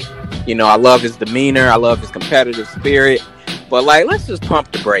 man. Like, I love his demeanor. I love his competitive spirit. But, like, let's just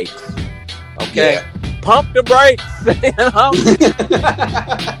pump the brakes. Okay? Yeah. Pump the brakes.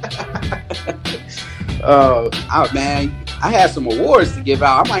 Man, I had some awards to give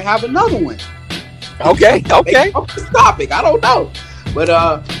out. I might have another one. Okay. This topic, I don't know. But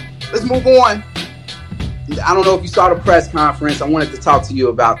let's move on. I don't know if you saw the press conference. I wanted to talk to you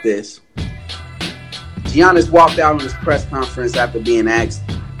about this. Giannis walked out on his press conference after being asked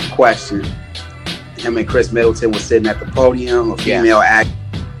a question. Him and Chris Middleton was sitting at the podium. A female asked,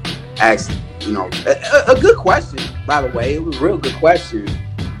 a good question, by the way. It was a real good question.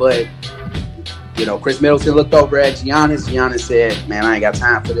 But, Chris Middleton looked over at Giannis. Giannis said, man, I ain't got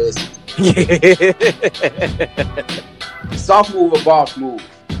time for this. Soft move or boss move,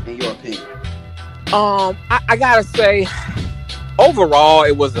 in your opinion? I gotta say, overall,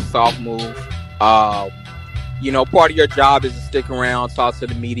 it was a soft move. Part of your job is to stick around, talk to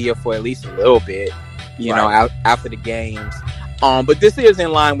the media for at least a little bit, after the games. But this is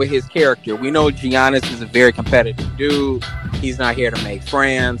in line with his character. We know Giannis is a very competitive dude. He's not here to make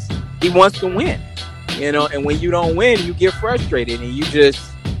friends. He wants to win, and when you don't win, you get frustrated and you just,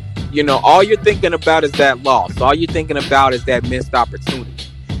 all you're thinking about is that loss. All you're thinking about is that missed opportunity.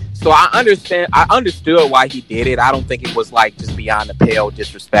 So I understood why he did it. I don't think it was like just beyond the pale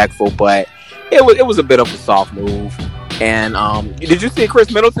disrespectful, but it was a bit of a soft move. And did you see Chris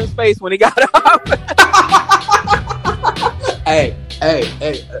Middleton's face when he got up? Hey.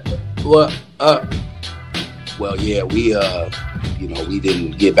 Well, yeah, we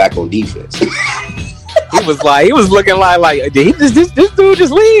didn't get back on defense. He was looking like, did this dude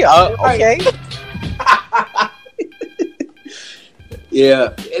just leave? Okay.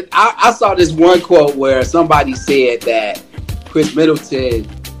 Yeah, I saw this one quote where somebody said that Chris Middleton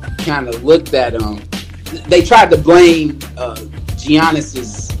kind of looked at him. They tried to blame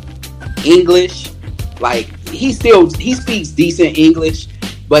Giannis's English. Like, he speaks decent English,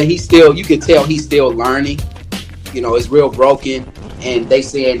 but you can tell he's still learning. It's real broken. And they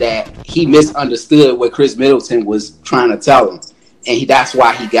saying that he misunderstood what Chris Middleton was trying to tell him, and that's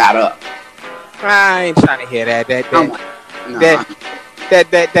why he got up. I ain't trying to hear that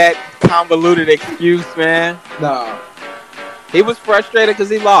convoluted excuse, man. No. He was frustrated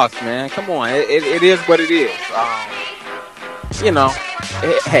because he lost, man. Come on. It is what it is.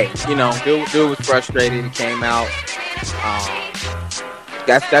 Dude was frustrated. He came out.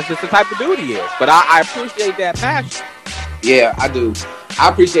 That's just the type of dude he is. But I appreciate that passion. Yeah, I do. I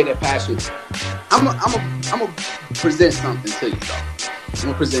appreciate that passion. I'm gonna present something to you, though.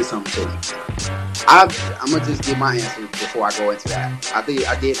 I'm gonna just give my answer before I go into that. I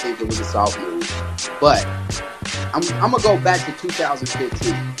did think it was a soft move, but I'm gonna go back to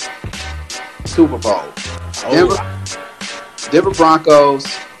 2015 Super Bowl. Denver Broncos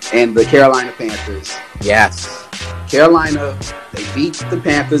and the Carolina Panthers. Yes. Carolina, they beat the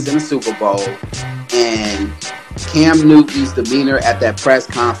Panthers in the Super Bowl, and Cam Newton's demeanor at that press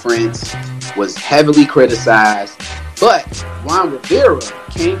conference was heavily criticized. But Ron Rivera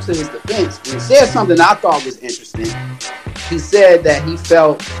came to his defense and said something I thought was interesting. He said that he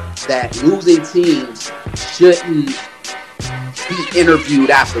felt that losing teams shouldn't be interviewed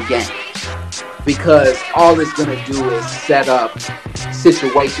after games. because all it's going to do is set up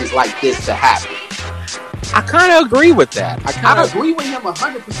situations like this to happen. I kind of agree with that. I agree with him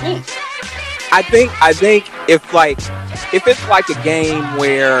 100%. I think if it's like a game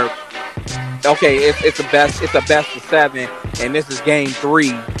where, okay, it's a best of 7, and this is game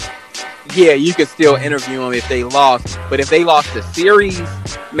 3. Yeah, you could still interview them if they lost, but if they lost the series,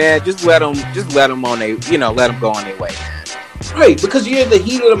 man, just let them on they, let them go on their way. Right, because you're in the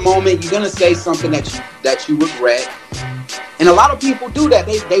heat of the moment. You're gonna say something that you regret, and a lot of people do that.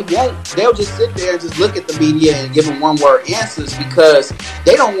 They'll just sit there and just look at the media and give them 1-word answers because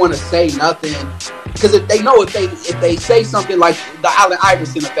they don't want to say nothing. Because if they say something like the Allen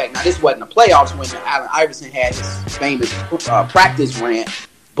Iverson effect. Now, this wasn't the playoffs when Allen Iverson had his famous practice rant.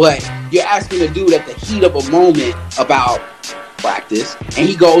 But you're asking a dude at the heat of a moment about practice, and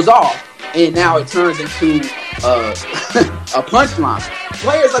he goes off, and now it turns into a punchline.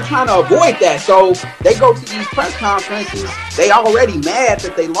 Players are trying to avoid that, so they go to these press conferences. They already mad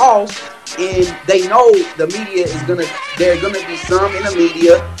that they lost, and they know the media there are gonna be some in the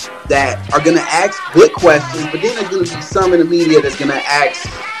media that are gonna ask good questions, but then there's gonna be some in the media that's gonna ask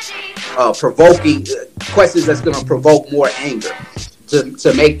provoking questions that's gonna provoke more anger.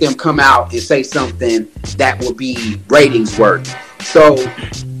 To make them come out and say something that will be ratings worthy. So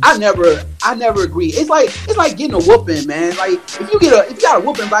I never agree. It's like getting a whooping, man. Like if you got a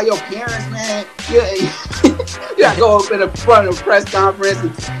whooping by your parents, man, you gotta go up in the front of a press conference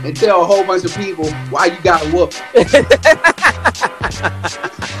and tell a whole bunch of people why you got a whooping.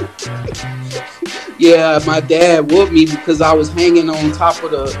 Yeah, my dad whooped me because I was hanging on top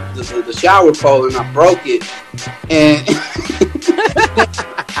of the shower pole and I broke it. And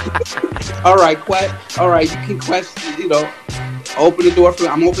all right, you can question, open the door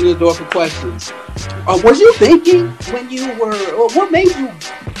I'm opening the door for questions. Was you thinking when you were, or what made you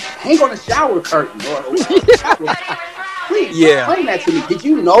hang on a shower curtain? Please, explain that to me. Did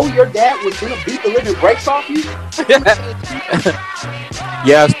you know your dad was going to beat the living brakes off you?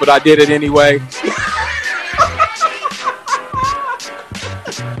 Yes, but I did it anyway.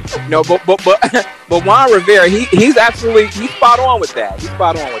 No, but Juan Rivera, he's spot on with that. He's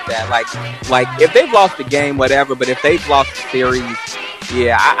spot on with that. Like if they've lost the game, whatever. But if they've lost the series,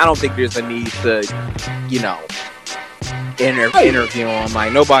 yeah, I don't think there's a need to, interview them.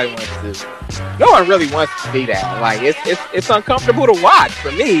 Like no one really wants to see that. Like it's uncomfortable to watch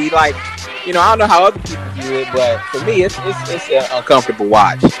for me. Like I don't know how other people do it, but for me, it's an uncomfortable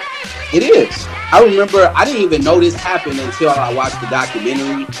watch. It is. I remember I didn't even know this happened until I watched the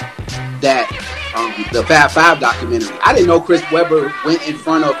documentary, the Fab Five documentary. I didn't know Chris Webber went in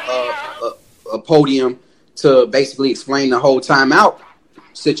front of a podium to basically explain the whole timeout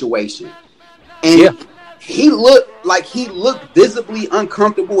situation. And he looked visibly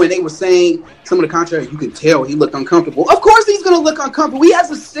uncomfortable, and they were saying some of the contrary, you could tell he looked uncomfortable. Of course he's going to look uncomfortable. He has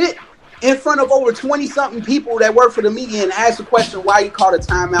to sit in front of over 20-something people that work for the media and ask the question why he called a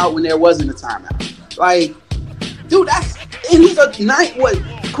timeout when there wasn't a timeout. Like, dude,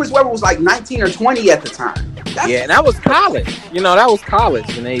 Chris Webber was like 19 or 20 at the time. And that was college. That was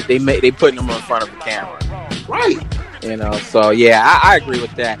college, and they putting him in front of the camera. Right. So yeah, I agree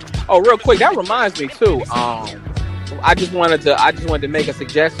with that. Oh, real quick, that reminds me too. I just wanted to make a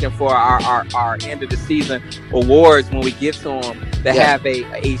suggestion for our end of the season awards when we get to them to have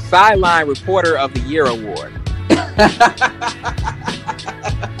a sideline reporter of the year award.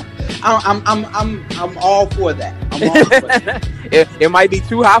 I'm all for that. I'm all for that. It might be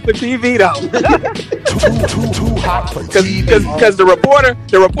too hot for TV though. too hot for TV. Because the reporter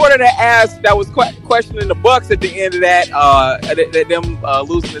that was questioning the Bucks at the end of that, them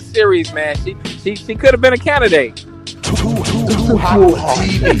losing the series, man, she could have been a candidate. Too hot for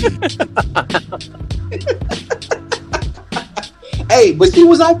TV. Hey, but she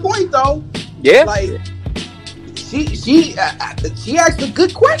was on point though. Yeah. Like she asked a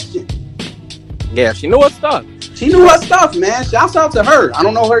good question. Yeah, she knew her stuff. She knew her stuff, man. Shouts out to her. I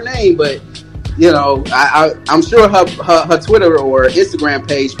don't know her name, but I'm sure her Twitter or Instagram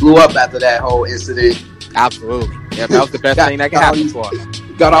page blew up after that whole incident. Absolutely. Yeah, that was the best thing that could happen for her.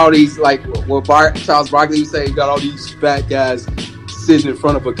 Got all these, like what Charles Barkley was saying, got all these fat guys sitting in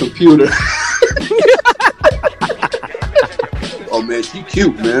front of a computer. Oh man, she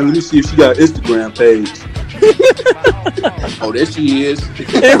cute, man. Let me see if she got an Instagram page. Oh, there she is.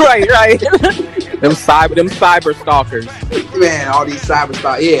 right. Them cyber stalkers. Man, all these cyber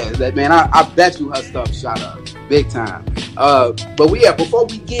stalkers. Yeah, that man. I bet you her stuff shot up big time. But before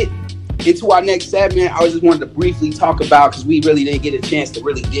we get into our next segment, I just wanted to briefly talk about, because we really didn't get a chance to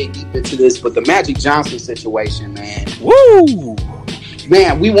really dig deep into this, but the Magic Johnson situation, man. Woo!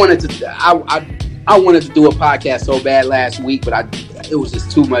 man, we wanted to. I wanted to do a podcast so bad last week, but it was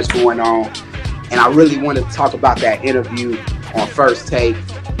just too much going on, and I really wanted to talk about that interview on First Take.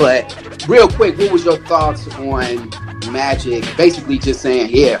 But real quick, what was your thoughts on Magic? Basically, just saying,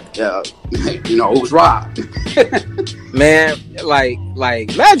 it was Rob. Man,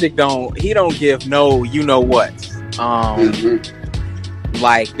 like Magic don't give no you know what.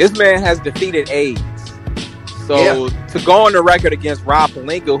 Like, this man has defeated AIDS. So to go on the record against Rob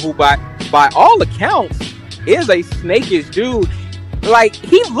Pelinka, who by all accounts is a snakish dude, like,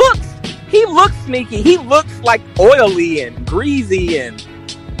 he looks sneaky. He looks like oily and greasy and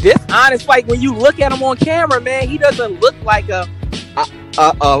dishonest. Like, when you look at him on camera, man, he doesn't look like a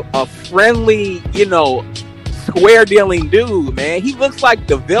friendly, square dealing dude, man. He looks like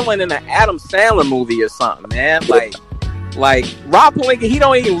the villain in an Adam Sandler movie or something, man. Like Rob Pelinka, he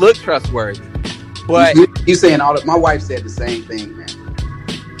don't even look trustworthy. But you saying all that? My wife said the same thing, man.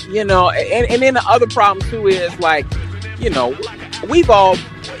 And then the other problem too is, like, we've all,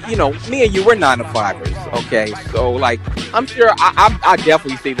 me and you, we're 9-to-5ers, okay? So, like, I'm sure I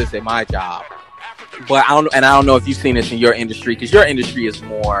definitely see this in my job, but I don't know if you've seen this in your industry, because your industry is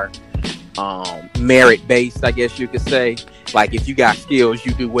more merit based, I guess you could say. Like, if you got skills,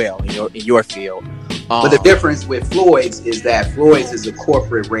 you do well in your field. But the difference with Floyd's is that Floyd's is a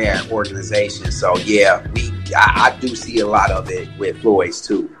corporate ran organization. So yeah, I do see a lot of it with Floyd's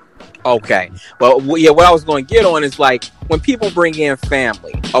too. Okay, but what I was going to get on is, like, when people bring in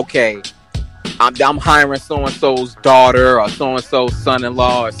family, okay, I'm hiring so-and-so's daughter or so-and-so's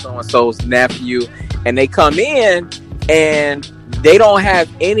son-in-law or so-and-so's nephew, and they come in and they don't have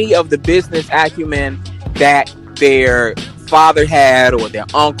any of the business acumen that their father had, or their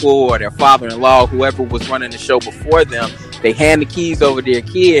uncle, or their father-in-law, whoever was running the show before them. They hand the keys over to their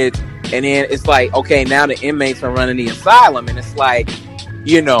kids, and then it's like, okay, now the inmates are running the asylum, and it's like,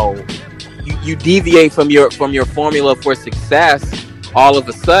 you deviate from your formula for success all of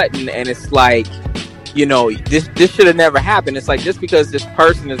a sudden, and it's like, this should have never happened. It's like, just because this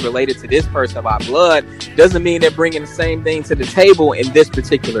person is related to this person by blood doesn't mean they're bringing the same thing to the table in this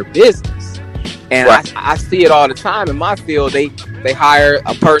particular business. And right. I see it all the time in my field. They hire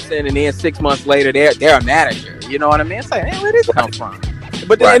a person, and then 6 months later they're a manager. You know what I mean? It's like, where did this come from?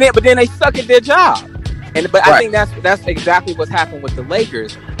 But then they suck at their job. I think that's exactly what's happened with the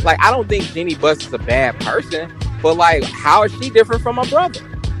Lakers. Like, I don't think Jeannie Buss is a bad person, but, like, how is she different from her brother?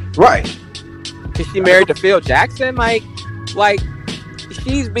 Right. Because she married to Phil Jackson. Like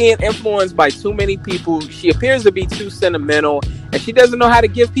she's being influenced by too many people. She appears to be too sentimental, and she doesn't know how to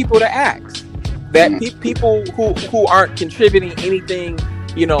give people the axe. That people who aren't contributing anything,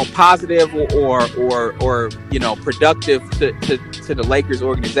 positive or productive to the Lakers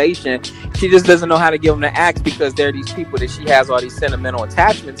organization, she just doesn't know how to give them the axe, because they're these people that she has all these sentimental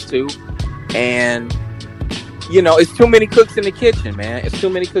attachments to, and it's too many cooks in the kitchen, man. It's too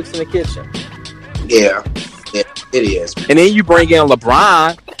many cooks in the kitchen. Yeah, it is. And then you bring in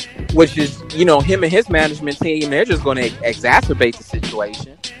LeBron, which is, him and his management team, they're just going to exacerbate the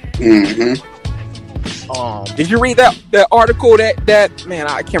situation. Mm-hmm. Did you read that article that man,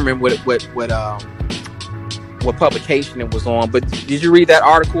 I can't remember what publication it was on, but did you read that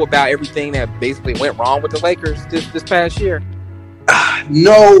article about everything that basically went wrong with the Lakers this past year?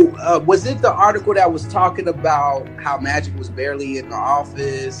 No. Was it the article that was talking about how Magic was barely in the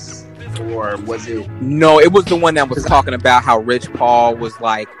office, or was it? No, it was the one that was talking about how Rich Paul was,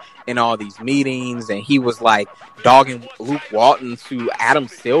 like, in all these meetings, and he was, like, dogging Luke Walton to Adam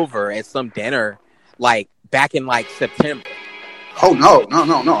Silver at some dinner, like, back in, like, September. Oh, no.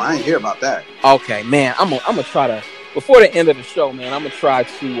 I ain't hear about that. Okay, man, I'm gonna try to, before the end of the show, man, I'm gonna try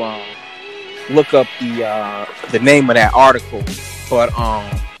to look up the name of that article. But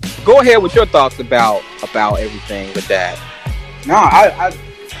go ahead with your thoughts about everything with that. No,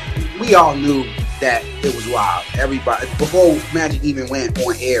 we all knew that it was Rob. Everybody, before Magic even went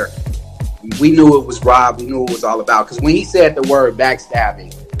on air, we knew it was Rob. We knew it was all about. Because when he said the word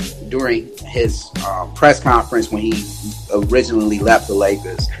backstabbing during his press conference when he originally left the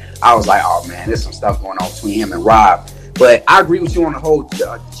Lakers, I was like, oh man, there's some stuff going on between him and Rob. But I agree with you on the whole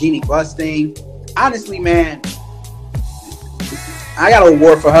Jeannie Buss thing. Honestly, man, I got an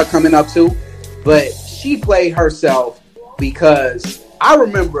award for her coming up too, but she played herself, because I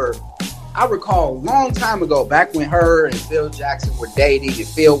recall a long time ago, back when her and Phil Jackson were dating, and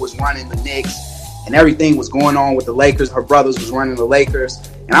Phil was running the Knicks and everything was going on with the Lakers. Her brothers was running the Lakers,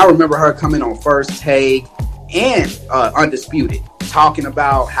 and I remember her coming on First Take and Undisputed, talking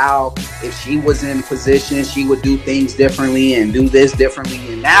about how if she was in position, she would do things differently and do this differently.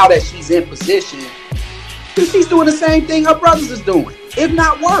 And now that she's in position, she's doing the same thing her brothers is doing. if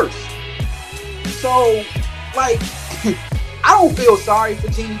not worse. So, like, I don't feel sorry for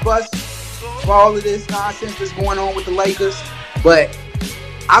Jeanie Buss for all of this nonsense that's going on with the Lakers, but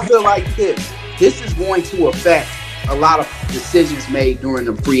I feel like this is going to affect a lot of decisions made during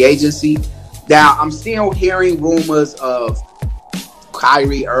the free agency. Now, I'm still hearing rumors of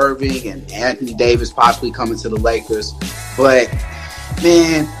Kyrie Irving and Anthony Davis possibly coming to the Lakers, but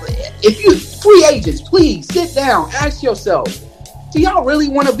man, if you free agents, please sit down, ask yourself, do y'all really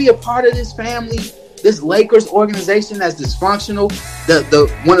want to be a part of this family? This Lakers organization that's dysfunctional. The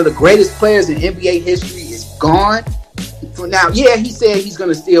one of the greatest players in NBA history is gone. For now, yeah, he said he's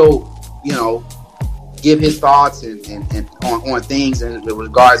gonna still, give his thoughts and on things in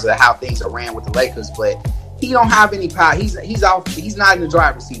regards to how things are ran with the Lakers, but he don't have any power. He's out. He's not in the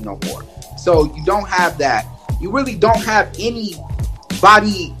driver's seat no more. So you don't have that. You really don't have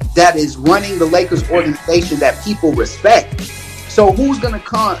anybody that is running the Lakers organization that people respect. So who's gonna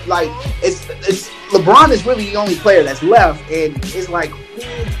come? Like, it's LeBron is really the only player that's left, and it's like,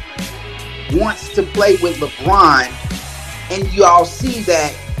 who wants to play with LeBron? And you all see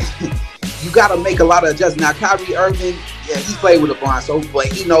that you got to make a lot of adjustments. Now, Kyrie Irving, yeah, he's played with LeBron, so but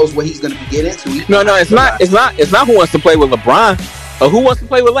he knows what he's going to get into. No, it's not. It's not who wants to play with LeBron, or who wants to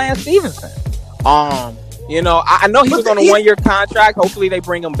play with Lance Stevenson. I know he was on a 1-year contract. Hopefully, they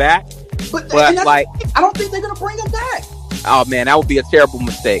bring him back. But like, I don't think they're going to bring him back. Oh man, that would be a terrible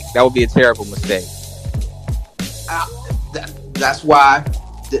mistake. That's why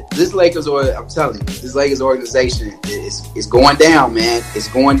this Lakers, I'm telling you, this Lakers organization is going down, man. It's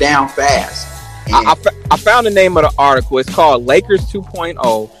going down fast. I found the name of the article. It's called Lakers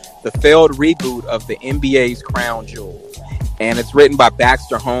 2.0, the failed reboot of the NBA's crown jewel. And it's written by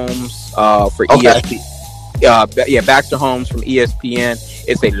Baxter Holmes for ESPN. Baxter Holmes from ESPN.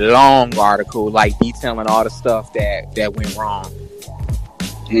 It's a long article, like detailing all the stuff that went wrong.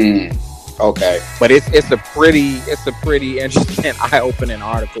 Okay, but it's a pretty interesting, eye-opening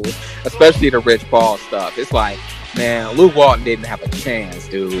article, especially the Rich Paul stuff. It's like, man, Luke Walton didn't have a chance,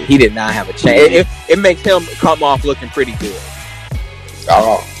 dude. He did not have a chance. It makes him come off looking pretty good.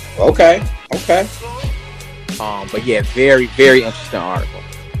 Oh, okay. But yeah, very, very interesting article.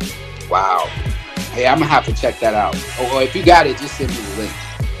 Wow. Hey, I'm gonna have to check that out. Or if you got it, just send me the link.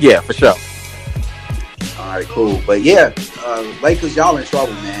 Yeah, for sure. All right, cool. But yeah, Lakers, y'all in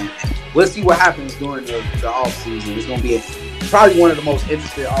trouble, man. We'll see what happens during the off season. It's gonna be probably one of the most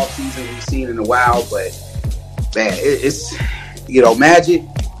interesting off seasons we've seen in a while. But man, it's Magic,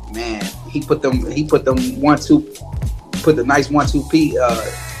 man. He put the nice 1-2 with the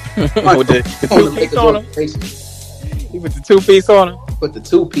 2-piece on him. He put the 2-piece on him. Put the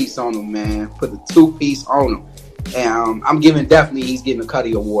 2-piece on him, man. Put the 2-piece on him. And I'm giving he's getting a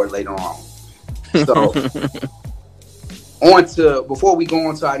Cuddy Award later on. So before we go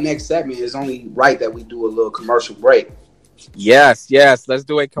on to our next segment, it's only right that we do a little commercial break. Yes. Let's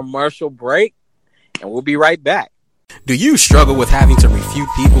do a commercial break, and we'll be right back. Do you struggle with having to refute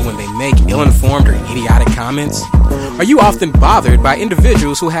people when they make ill-informed or idiotic comments? Are you often bothered by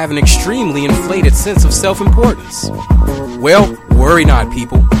individuals who have an extremely inflated sense of self-importance? Well, worry not,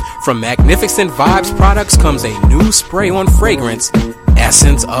 people. From Magnificent Vibes Products comes a new spray-on fragrance,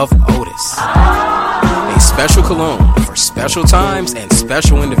 Essence of Otis. A special cologne for special times and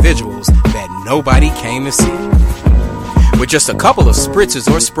special individuals that nobody came to see. With just a couple of spritzes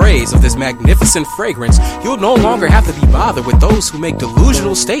or sprays of this magnificent fragrance, you'll no longer have to be bothered with those who make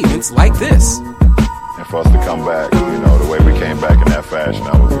delusional statements like this. And for us to come back, the way we came back in that fashion,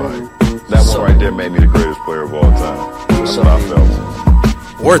 I was like, that one right there made me the greatest player of all time. That's what I felt.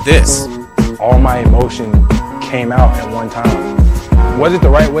 Or this. All my emotion came out at one time. Was it the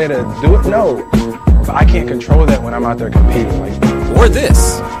right way to do it? No. But I can't control that when I'm out there competing. Or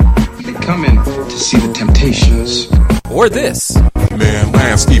this. They come in to see the Temptations. Or this. Man,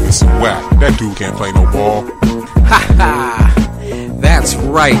 Lance Stevenson whack. That dude can't play no ball. Ha ha. That's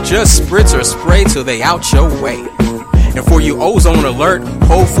right. Just spritz or spray till they out your way. And for you ozone alert,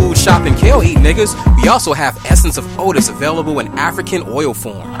 Whole Food shopping kale eat niggas, we also have Essence of Otis available in African oil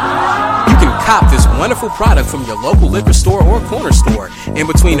form. You can cop this wonderful product from your local liquor store or corner store, in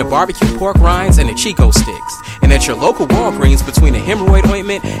between the barbecue pork rinds and the Chico sticks, and at your local Walgreens between the hemorrhoid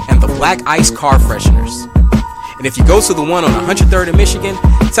ointment and the black ice car fresheners. And if you go to the one on 103rd in Michigan,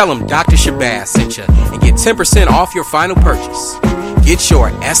 tell them Dr. Shabazz sent you and get 10% off your final purchase. Get your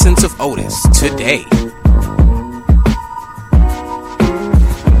Essence of Otis today.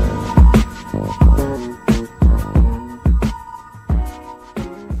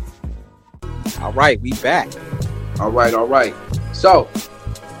 All right, we back. All right. So,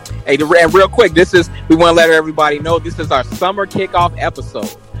 hey, and real quick, we want to let everybody know this is our summer kickoff episode.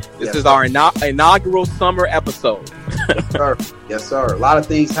 This Yes, is sir. our inaugural summer episode. Yes, sir. Yes, sir. A lot of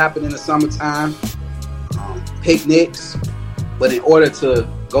things happen in the summertime. Picnics, but in order to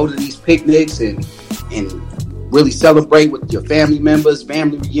go to these picnics and really celebrate with your family members,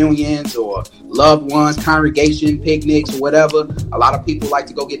 family reunions, or loved ones, congregation picnics, or whatever, a lot of people like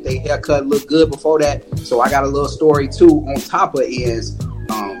to go get their haircut, look good before that. So I got a little story too on top of Ian's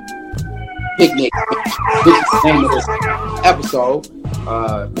picnic, which is the name of this episode.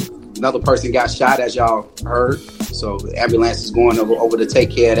 Another person got shot, as y'all heard. So the ambulance is going over to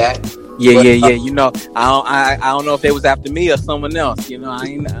take care of that. Yeah. You know, I don't know if they was after me or someone else. You know, I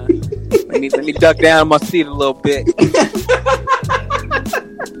ain't. Let me duck down in my seat a little bit.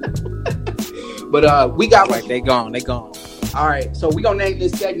 But we got Right, they gone. All right, so we're gonna name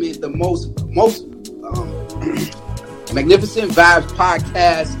this segment the most Magnificent Vibes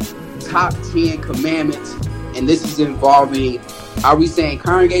Podcast Top 10 Commandments, and this is involving. Are we saying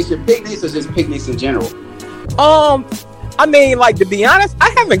congregation picnics or just picnics in general? I mean, like, to be honest, I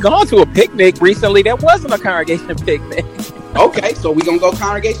haven't gone to a picnic recently that wasn't a congregation picnic. Okay, so we're gonna go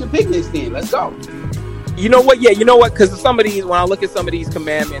congregation picnics then. Let's go. You know what? Yeah, you know what? Because some of these, when I look at some of these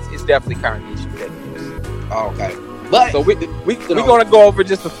commandments, it's definitely congregation picnics. Okay, but So we're going to go over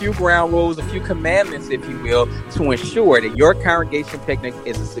just a few ground rules, a few commandments, if you will, to ensure that your congregation picnic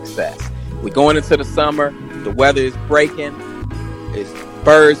is a success. We're going into the summer. The weather is breaking. It's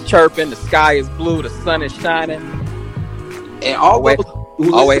birds chirping. The sky is blue. The sun is shining. and all wait, those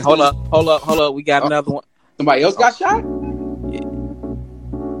who Oh, wait, listen hold to- up. We got another one. Somebody else got shot?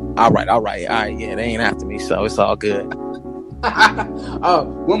 All right. Yeah, they ain't after me, so it's all good.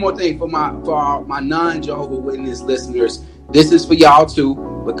 One more thing for my non-Jehovah Witness listeners. This is for y'all too,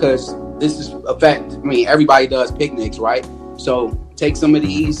 because this is a fact. I mean, everybody does picnics, right? So take some of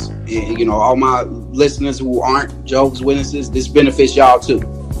these, and you know, all my listeners who aren't Jehovah's Witnesses, this benefits y'all too.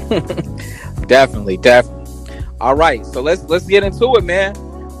 Definitely. All right, so let's get into it, man.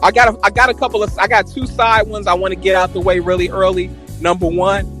 I got two side ones I want to get out the way really early. Number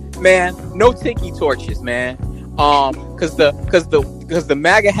one, man, no tiki torches, man. Because the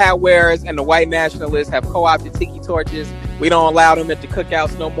MAGA hat wearers and the white nationalists have co-opted tiki torches. We don't allow them at the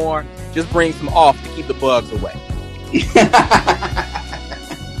cookouts no more. Just bring some off to keep the bugs away.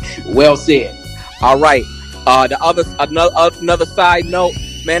 Well said. All right. Another side note,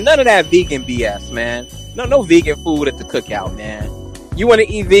 man. None of that vegan BS, man. No vegan food at the cookout, man. You want to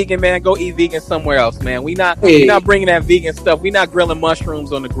eat vegan, man? Go eat vegan somewhere else, man. We not bringing that vegan stuff. We not grilling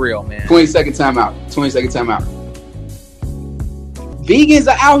mushrooms on the grill, man. 20-second timeout. Vegans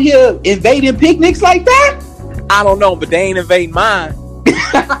are out here invading picnics like that? I don't know, but they ain't invading mine.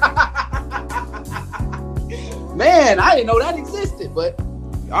 Man, I didn't know that existed, but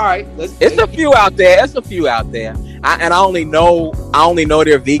all right. It's a few out there. I only know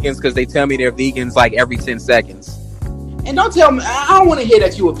they're vegans because they tell me they're vegans like every 10 seconds. And don't tell me, I don't want to hear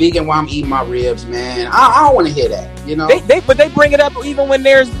that you a vegan while I'm eating my ribs, man. I don't want to hear that, you know? But they bring it up even when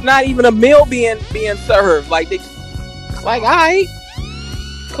there's not even a meal being served. Like, all right,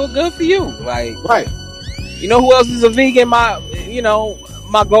 cool, good for you. Like, right. You know who else is a vegan? My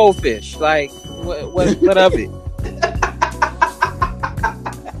goldfish. Like, what of it?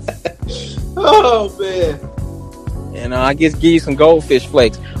 Oh, man. And I guess give you some goldfish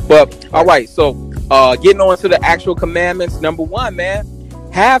flakes. But, all right, so getting on to the actual commandments. Number one, man,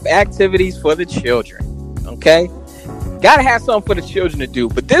 have activities for the children. Okay? Gotta have something for the children to do.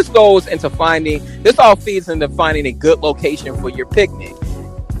 But this all feeds into finding a good location for your picnic.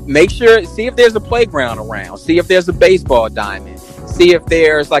 See if there's a playground around. See if there's a baseball diamond. See if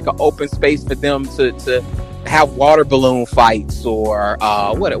there's like an open space for them to have water balloon fights, or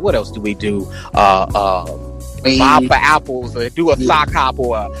what else do we do? Bob for apples, or do a sock hop,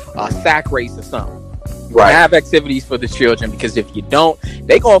 or a sack race or something. Right. Have activities for the children, because if you don't,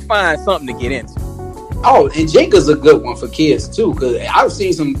 they gonna find something to get into. Oh, and Jenga's a good one for kids too, because I've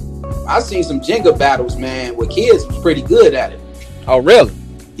seen some Jenga battles, man, where kids was pretty good at it. Oh, really?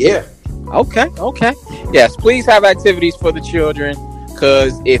 Yeah. Okay. Yes, please have activities for the children,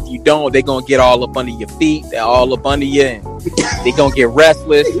 because if you don't, they're going to get all up under your feet, they're all up under you, and they're going to get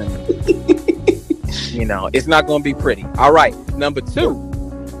restless, and, it's not going to be pretty. All right, number two,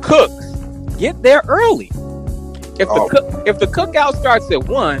 cooks. Get there early. If the cookout starts at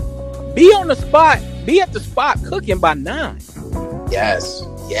 1, be at the spot cooking by 9. Yes.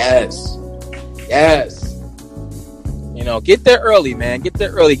 Get there early, man. Get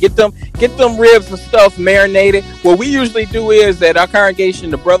there early. Get them ribs and stuff marinated. What we usually do is, at our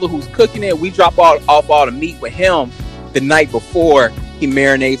congregation, the brother who's cooking it, we drop off all the meat with him the night before He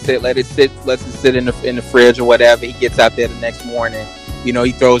marinates it, lets it sit in the fridge or whatever. He gets out there the next morning. You know,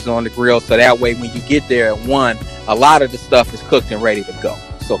 he throws it on the grill, so that way when you get there at 1, a lot of the stuff is cooked and ready to go.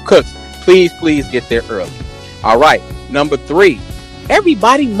 So cooks, please get there early. All right, number 3,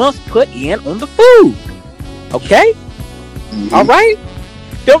 everybody must put in on the food. Okay, all right.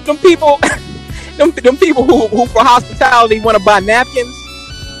 Them people, them people who for hospitality want to buy napkins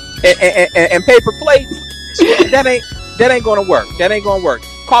and paper plates. That ain't gonna work. That ain't gonna work.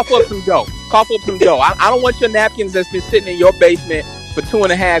 Cough up some dough. I don't want your napkins that's been sitting in your basement for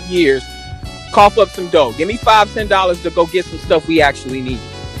 2.5 years. Cough up some dough. Give me $5-10 to go get some stuff we actually need.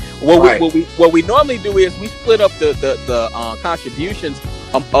 What we normally do is we split up the contributions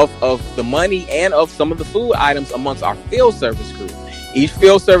of the money and of some of the food items amongst our field service group. Each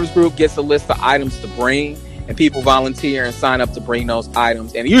field service group gets a list of items to bring, and people volunteer and sign up to bring those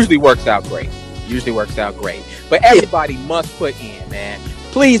items, and it usually works out great. But everybody must put in, man.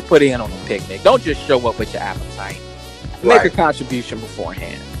 Please put in on the picnic. Don't just show up with your appetite. Make a contribution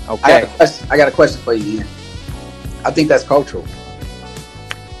beforehand. Okay. I got a question for you, Ian. I think that's cultural.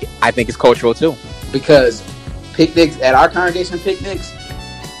 I think it's cultural too. Because picnics, at our congregation picnics,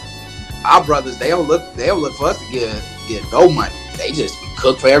 our brothers, they don't look for us to get no money. They just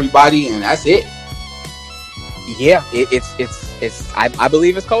cook for everybody and that's it. Yeah, it's I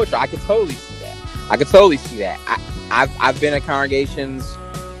believe it's cultural. I can totally see that. I've been at congregations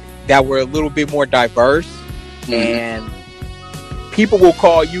that were a little bit more diverse, and people will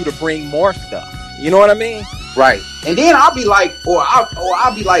call you to bring more stuff. You know what I mean? Right. And then I'll be like,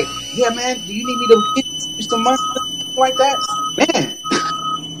 I'll be like, yeah, man, do you need me to get you some money like that? Man.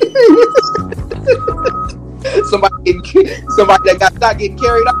 somebody that got shot getting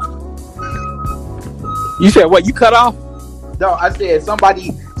carried off. You said what? You cut off? No, I said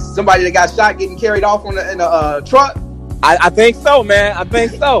somebody that got shot getting carried off in a truck. I think so, man. I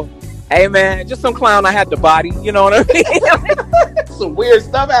think so. Hey, man, just some clown I had the body. You know what I mean? Some weird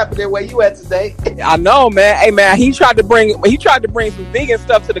stuff happening where you at today. I know, man. Hey, man, he tried to bring some vegan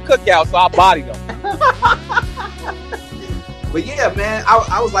stuff to the cookout, so I bodied him. But yeah, man,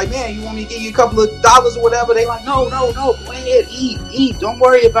 I was like, man, you want me to give you a couple of dollars or whatever? They like, no, go ahead, eat. Don't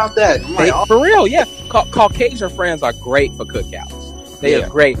worry about that. I'm like, for real, yeah. Caucasian friends are great for cookouts. They are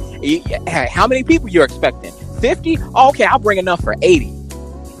great. How many people you're expecting? 50? Oh, okay, I'll bring enough for 80.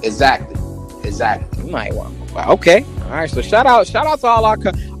 Exactly. You might want. Okay, all right. So shout out to all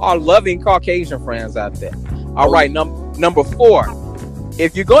our loving Caucasian friends out there. All right, number 4.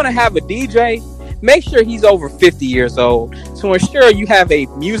 If you're gonna have a DJ, make sure he's over 50 years old to ensure you have a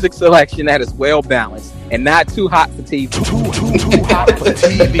music selection that is well balanced and not too hot for TV. Too hot for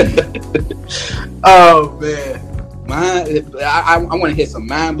TV. Oh man, I want to hear some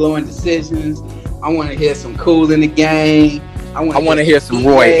mind-blowing decisions. I want to hear some Cool in the Game. I want to hear some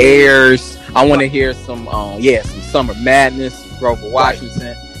Roy Ayers. I want to hear some some Summer Madness, some Grover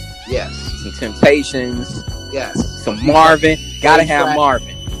Washington. Yes. Some Temptations. Yes. Some Marvin. Gotta have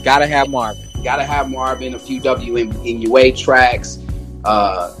Marvin. Gotta have Marvin, a few WNUA tracks.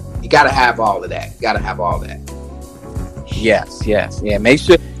 You gotta have all of that. Yes. Yeah. Make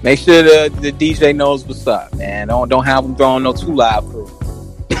sure the DJ knows what's up, man. Don't have them throwing no Too Live crew.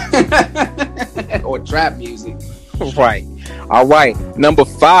 Or trap music. Right. All right. Number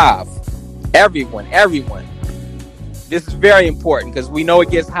 5. Everyone. This is very important because we know it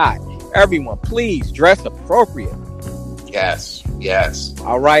gets hot. Everyone, please dress appropriate. Yes.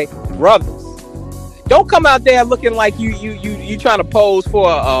 All right, brothers. Don't come out there looking like you trying to pose for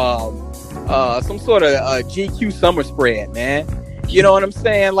some sort of GQ summer spread, man. You know what I'm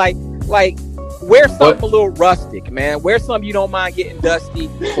saying? Like wear something a little rustic, man. Wear something you don't mind getting dusty.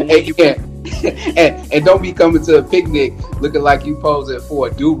 And don't be coming to a picnic looking like you posing for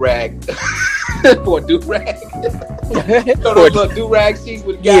a do-rag. For a do-rag. Those little do-rag sheets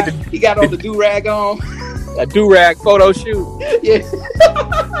with the guy, he got on the do-rag on. A do-rag photo shoot. Yeah.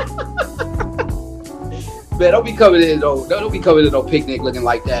 Man, don't be coming in no picnic looking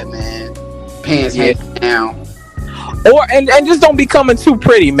like that, man. Pants hanging down. And just don't be coming too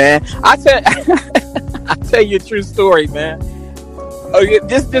pretty, man. I tell you a true story, man.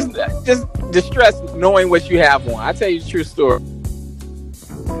 Just distress knowing what you have on. I tell you a true story.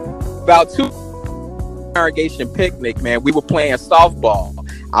 About 2 congregation picnic, man. We were playing softball.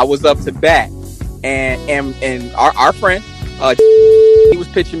 I was up to bat, and our friend, he was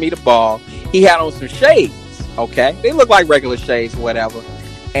pitching me the ball. He had on some shades. Okay, they look like regular shades, or whatever.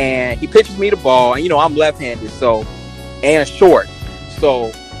 And he pitches me the ball, and I'm left-handed, and short, so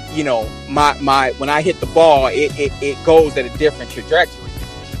my when I hit the ball, it goes at a different trajectory.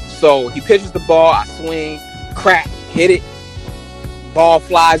 So he pitches the ball, I swing, crack, hit it, Ball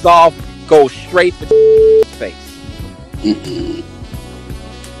flies off, goes straight for face.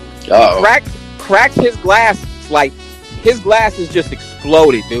 Cracks his glass. Like, his glasses just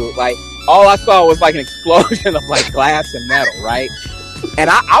exploded, dude. Like, all I saw was like an explosion of like glass and metal, right? And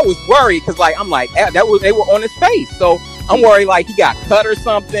I was worried because like I'm like they were on his face, so I'm worried like he got cut or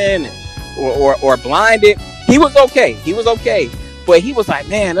something, or blinded. He was okay, but he was like,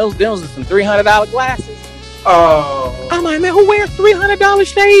 man, those are some $300 glasses. Oh, I'm like, man, who wears $300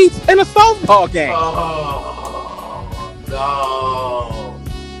 shades in a softball game?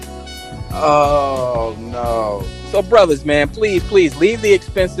 Oh no. So brothers, man, please leave the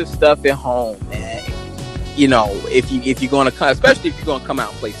expensive stuff at home, man. You know, if you're gonna come, especially if you're gonna come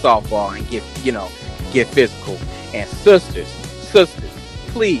out and play softball and get physical. And sisters,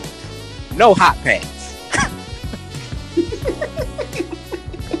 please, no hot pants.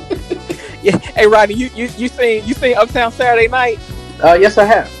 Yeah, hey Rodney, you seen Uptown Saturday Night? Yes, I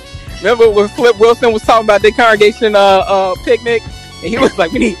have. Remember when Flip Wilson was talking about their congregation picnic? And he was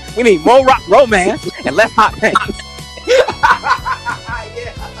like, we need more rock romance and less hot pants.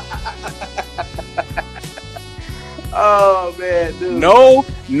 Oh man, dude.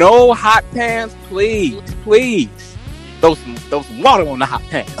 No hot pants, please. Throw some water on the hot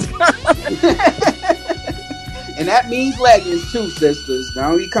pants. And that means leggings too, sisters.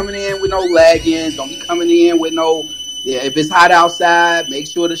 Don't be coming in with no leggings. Don't be coming in with no. Yeah, if it's hot outside, make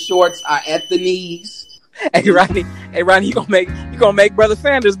sure the shorts are at the knees. Hey Rodney, you gonna make Brother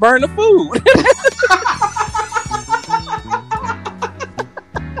Sanders burn the food.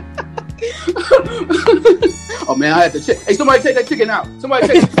 Oh man, I had to check. Hey, somebody take that chicken out. Somebody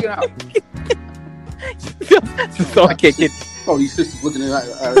take that chicken out. So I can't get. Oh, these sisters looking at.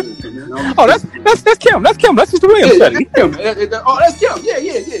 Oh, that's Kim. That's Kim. That's Sister Williams. Yeah, that's Kim. Oh, that's Kim. Yeah.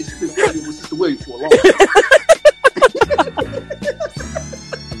 She's been studying with Sister Williams for a long time.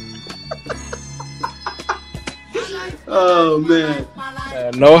 Oh man.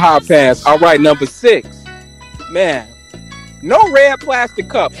 No hot pants. All right, number 6. Man, no red plastic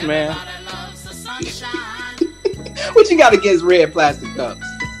cups, man. What you got against red plastic cups?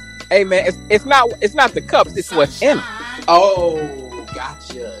 Hey man, it's not the cups, it's what's in them. Oh,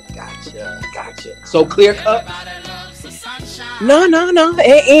 gotcha. So clear cup? No.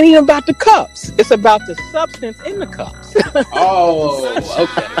 It ain't even about the cups. It's about the substance in the cups. Oh,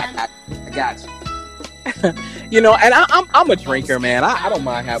 okay. I got you. You know, and I'm a drinker, man. I don't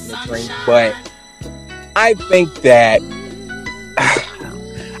mind having a drink, but I think that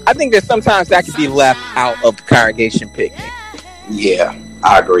sometimes that could be left out of the congregation picnic. Yeah,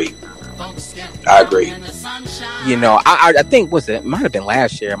 I agree. You know, I think it might have been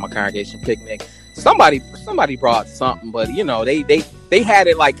last year at my congregation picnic. Somebody brought something, but you know, they had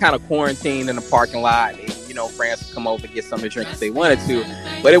it like kind of quarantined in the parking lot. You know, friends would come over and get something to drink if they wanted to,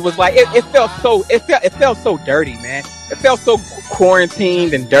 but it was like it felt so dirty, man. It felt so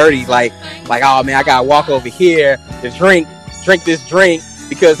quarantined and dirty. Like oh man, I gotta walk over here to drink this drink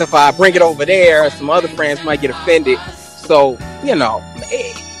because if I bring it over there, some other friends might get offended. So you know,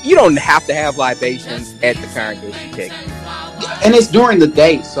 you don't have to have libations at the congregation picnic. And it's during the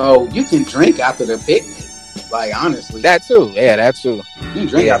day, so you can drink after the picnic. Like, honestly. That too. Yeah, that too. You can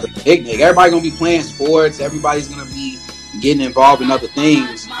drink after the picnic. Everybody's going to be playing sports. Everybody's going to be getting involved in other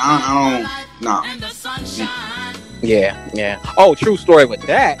things. I don't. Yeah. Oh, true story with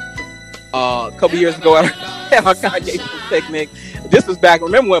that. A couple years ago at our congregation picnic, this was back,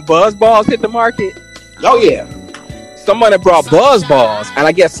 remember when Buzz Balls hit the market? Oh, yeah. Somebody brought Buzz Balls, and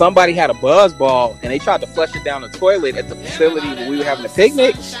I guess somebody had a Buzz Ball, and they tried to flush it down the toilet at the facility where we were having a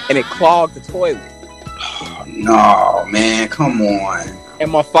picnic, and it clogged the toilet. Oh, no, man, come on. And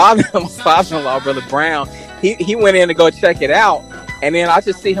my father-in-law, Brother Brown, he went in to go check it out, and then I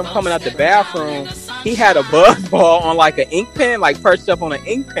just see him coming out the bathroom. He had a Buzz Ball on like an ink pen, like perched up on an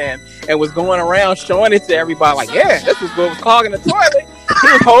ink pen, and was going around showing it to everybody, like, yeah, this was what was clogging the toilet.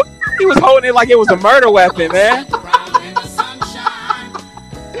 He was holding it like it was a murder weapon, man.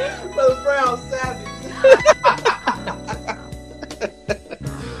 Brother Brown savage.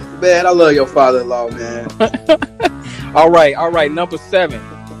 Man, I love your father-in-law, man. All right. Number 7.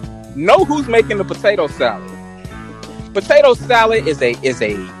 Know who's making the potato salad. Potato salad is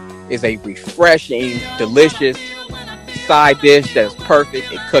a refreshing, delicious side dish that is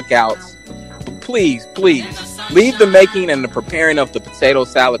perfect at cookouts. But please, leave the making and the preparing of the potato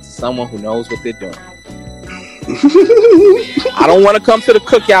salad to someone who knows what they're doing. I don't want to come to the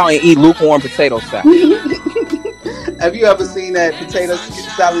cookout and eat lukewarm potato salad. Have you ever seen that potato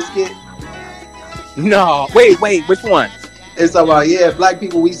salad skit? No. Wait, which one? It's about, black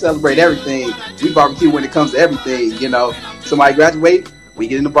people, we celebrate everything. We barbecue when it comes to everything, you know. Somebody graduate, we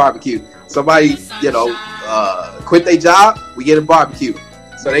get in the barbecue. Somebody, quit their job, we get a barbecue.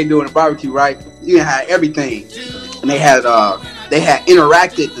 So they doing a barbecue, right? You had everything, and they had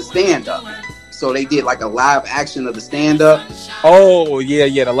interacted the stand up. So they did like a live action of the stand up. Oh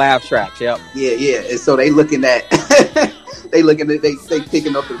yeah, the laugh track. Yep. Yeah. And so they looking at. They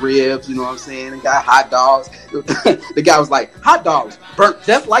picking up the ribs, you know what I'm saying? They got hot dogs. The guy was like, hot dogs, burnt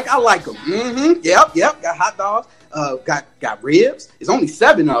just like I like them. Mm-hmm. Yep. Got hot dogs. Got ribs. It's only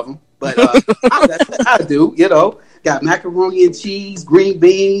 7 of them, but I do, Got macaroni and cheese, green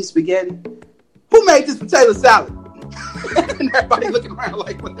beans, spaghetti. Who made this potato salad? And everybody looking around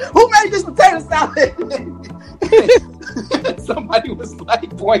like, who made this potato salad? Somebody was like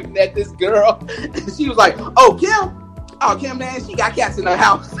pointing at this girl, and she was like, oh, Kim. Oh, Kim, man, she got cats in her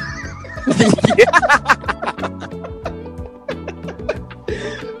house.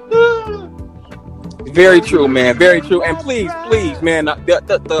 Very true, man. Very true. And please, man,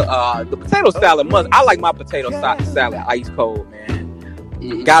 the potato salad must. I like my potato salad ice cold, man.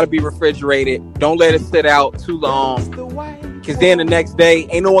 Mm-hmm. Got to be refrigerated. Don't let it sit out too long, because then the next day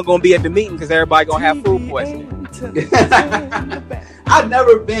ain't no one gonna be at the meeting because everybody gonna have food poisoning. I've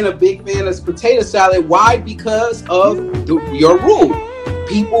never been a big fan of potato salad. Why? Because of your rule.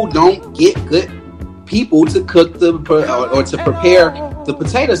 People don't get good people to cook or to prepare the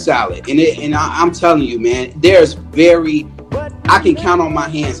potato salad. And I'm telling you, man, I can count on my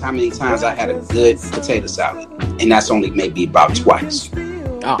hands how many times I had a good potato salad, and that's only maybe about twice.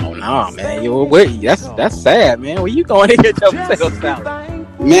 Oh no, man! That's sad, man. Where you going to get your potato salad?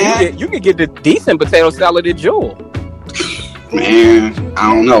 Man, you can get the decent potato salad at Jewel. Man,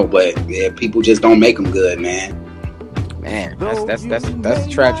 I don't know, but yeah, people just don't make them good, man. Man, that's a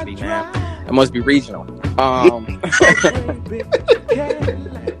tragedy, man. That must be regional.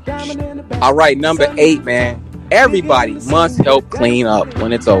 All right, number 8, man. Everybody must help clean up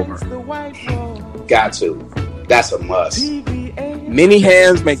when it's over. Got to. That's a must. Many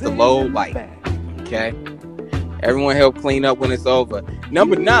hands make the load light. Okay? Everyone help clean up when it's over.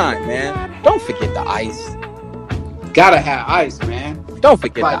 Number 9, man. Don't forget the ice. Gotta have ice, man. Don't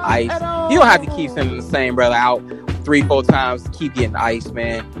forget the ice. You don't have to keep sending the same brother out 3-4 times to keep getting ice,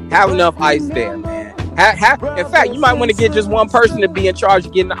 man. Have enough ice there, man. In fact, you might want to get just one person to be in charge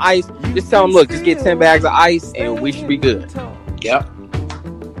of getting the ice. Just tell them, look, just get 10 bags of ice and we should be good. Yep.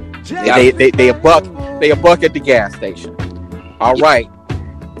 They a buck at the gas station. All right.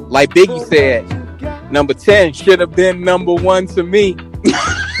 Like Biggie said, number 10 should have been number 1 to me.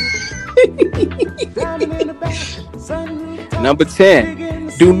 Number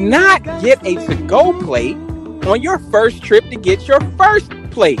 10, do not get a to-go plate on your first trip to get your first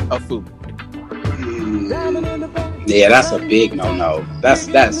plate of food. Yeah, that's a big no-no. That's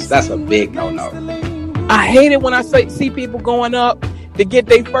a big no-no. I hate it when I see people going up to get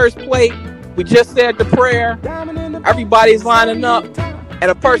their first plate. We just said the prayer. Everybody's lining up, and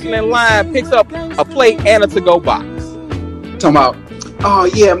a person in line picks up a plate and a to-go box. Talking about, oh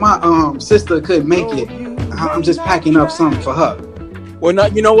yeah, my sister couldn't make it. I'm just packing up something for her. Well, no,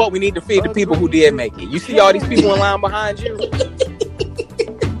 you know what? We need to feed the people who did make it. You see all these people in line behind you?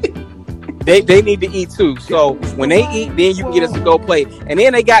 They need to eat too. So when they eat, then you can get a to-go plate. And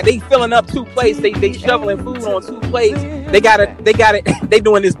then they filling up 2 plates. They shoveling food on 2 plates. They got it. They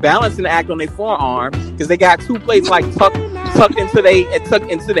doing this balancing act on their forearm because they got 2 plates like tucked into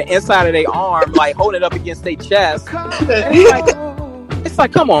the inside of their arm, like holding it up against their chest. It's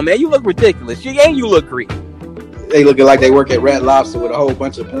like, come on, man, you look ridiculous. You look greedy. They looking like they work at Red Lobster with a whole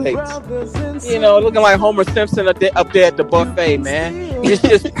bunch of plates. Looking like Homer Simpson up there at the buffet, man.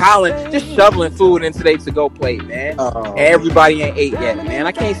 Just shoveling food into their to-go plate, man. Everybody ain't ate yet, man.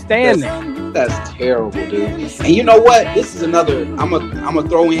 I can't stand that. That's terrible, dude. And you know what? This is another. I'm gonna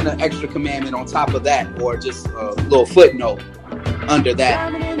throw in an extra commandment on top of that, or just a little footnote under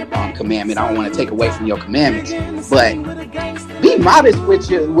that commandment. I don't want to take away from your commandments, but be modest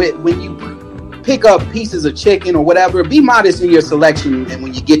when you pick up pieces of chicken or whatever. Be modest in your selection and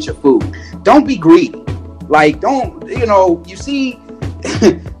when you get your food. Don't be greedy. Like, you see,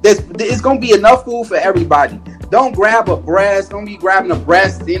 it's gonna be enough food for everybody. Don't grab a breast. Don't be grabbing a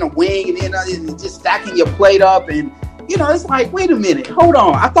breast, then a wing, and then just stacking your plate up. And it's like, wait a minute, hold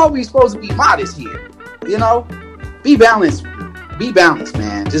on. I thought we were supposed to be modest here. Be balanced. Be balanced,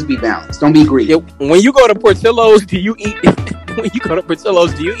 man. Just be balanced. Don't be greedy. When you go to Portillo's, do you eat? When you go to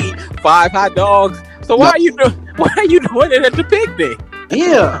Portillo's, do you eat 5 hot dogs? So why are you doing it at the picnic?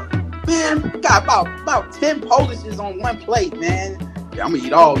 Yeah, man. Got about 10 Polishes on one plate, man. Yeah, I'm gonna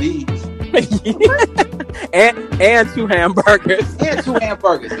eat all these. and 2 hamburgers. And 2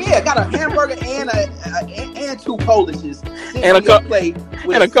 hamburgers. Yeah, got a hamburger and two Polishes. And a plate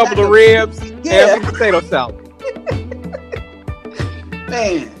and a couple of ribs and some potato salad.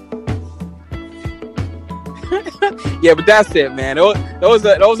 Man. Yeah, but that's it, man. Those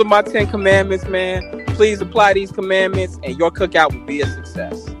are my 10 commandments, man. Please apply these commandments, and your cookout will be a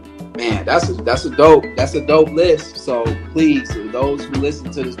success. Man, that's a dope list. So please, those who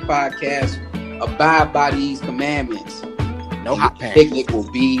listen to this podcast, abide by these commandments. No hot pants. Picnic will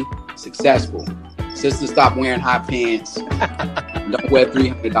be successful. Sisters, stop wearing hot pants. Don't wear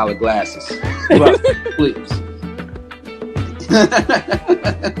 $300 glasses. Please.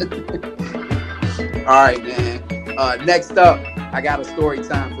 All right, man. Next up, I got a story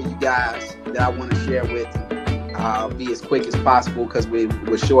time for you guys that I want to share with you. I'll be as quick as possible because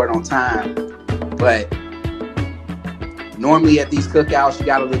we're short on time. But normally at these cookouts, you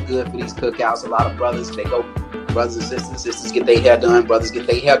gotta look good for these cookouts. A lot of brothers and sisters get their hair done, brothers get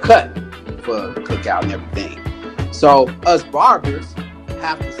their hair cut for the cookout and everything. So us barbers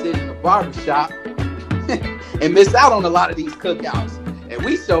have to sit in the barber shop and miss out on a lot of these cookouts. And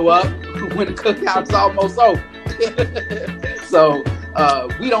we show up when the cookout's almost over. So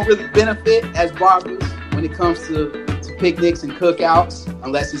we don't really benefit as barbers when it comes to picnics and cookouts,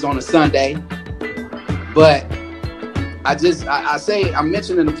 unless it's on a Sunday. But I'm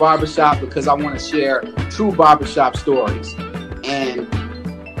mentioning the barbershop because I want to share true barbershop stories. And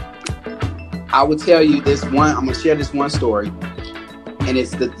I will tell you this one, I'm going to share this one story. And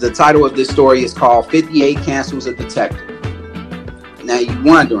it's the title of this story is called 58 Cancels a Detective. Now you're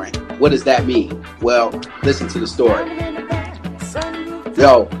wondering, what does that mean? Well, listen to the story.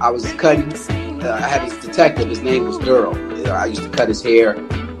 Yo, I was cutting, I had this detective, his name was Durrell. I used to cut his hair.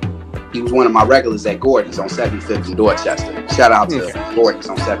 He was one of my regulars at Gordon's on 75th and Dorchester. Shout out to Gordon's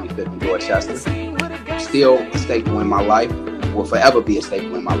on 75th and Dorchester. Still a staple in my life. Will forever be a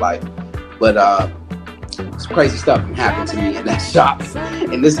staple in my life. But some crazy stuff can happen to me in that shop.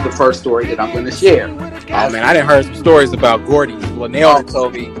 And this is the first story that I'm going to share. Oh, man, I done heard some stories about Gordy's. Linnell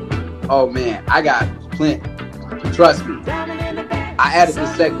told me. Oh, man, I got plenty. Trust me. I added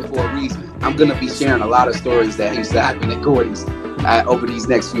this segment for a reason. I'm going to be sharing a lot of stories that used to happen at Gordy's over these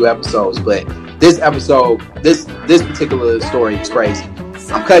next few episodes. But this episode, this particular story is crazy.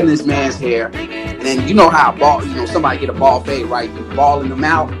 I'm cutting this man's hair. And then you know how somebody get a ball fade, right? You balling them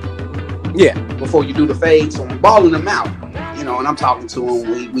out. Yeah. Before you do the fade. So I'm balling them out. And I'm talking to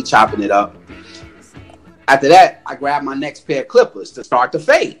him. We chopping it up. After that, I grab my next pair of clippers to start the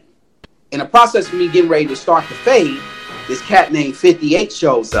fade. In the process of me getting ready to start the fade, this cat named 58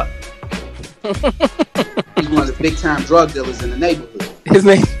 shows up. He's one of the big time drug dealers in the neighborhood. His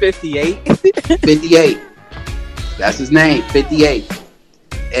name's 58? 58. That's his name, 58.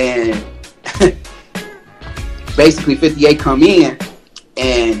 And basically 58 come in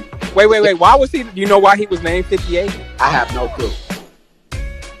and... Wait. Why was he... You know why he was named 58? I have no clue.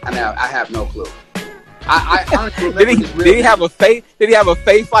 I have no clue. I honestly remember did he have a face? Did he have a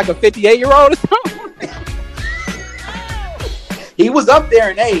face like a 58-year-old or something? He was up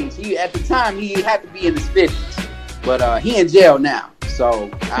there in age. At the time he had to be in his 50s, but he in jail now. So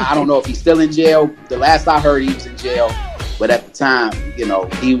I don't know if he's still in jail. The last I heard, he was in jail. But at the time, he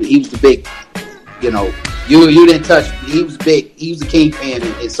was the big. You didn't touch. He was big. He was the kingpin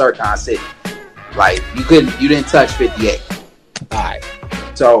in Sircon City. Like you didn't touch 58. All right.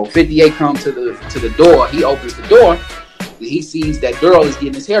 So 58 comes to the door. He opens the door. And he sees that Durrell is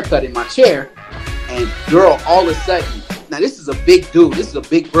getting his hair cut in my chair. And Durrell, all of a sudden, now this is a big dude. This is a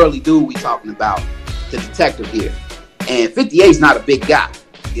big burly dude we talking about, the detective here. And 58 is not a big guy,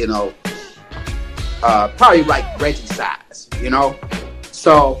 probably like Reggie size,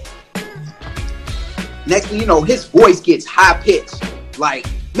 So next thing you know, his voice gets high pitched. Like,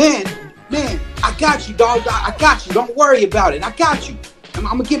 man, I got you, dog. I got you. Don't worry about it. I got you. I'm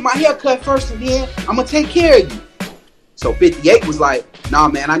going to get my hair cut first and then I'm going to take care of you. So 58 was like, nah,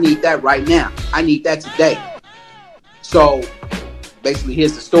 man, I need that right now. I need that today. So basically,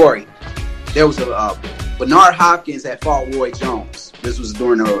 here's the story. There was a Bernard Hopkins had fought Roy Jones. This was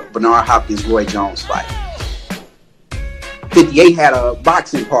during the Bernard Hopkins-Roy Jones fight. 58 had a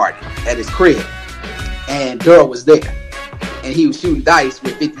boxing party at his crib. And Durrell was there. And he was shooting dice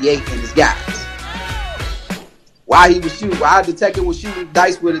with 58 and his guys. Why the detective was shooting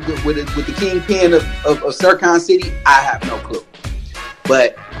dice with the kingpin of Sircon City, I have no clue.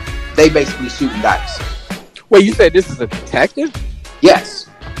 But they basically shooting dice. Wait, you said this is a detective? Yes.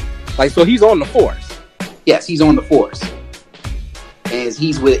 Like, so he's on the force? Yes, he's on the force. And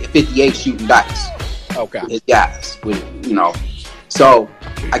he's with 58 shooting dice. Okay. With his guys. So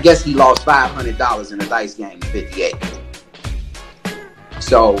I guess he lost $500 in a dice game in 58.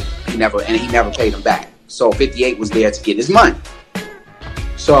 So he never paid him back. So 58 was there to get his money.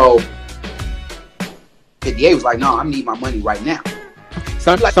 So 58 was like, no, I need my money right now.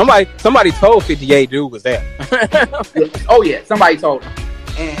 Somebody told 58 dude was there. Oh yeah, somebody told him.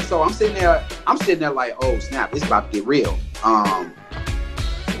 And so I'm sitting there like, oh snap, it's about to get real.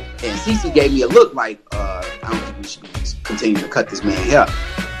 And CeCe gave me a look like, I don't think we should be continuing to cut this man hair,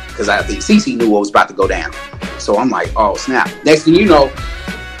 because I think CeCe knew what was about to go down. So I'm like, oh snap. Next thing you know,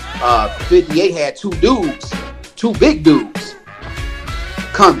 58 had two big dudes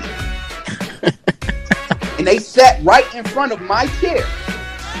coming. And they sat right in front of my chair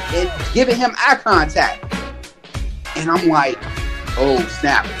and giving him eye contact. And I'm like, oh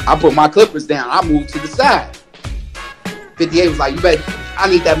snap. I put my clippers down. I moved to the side. 58 was like, I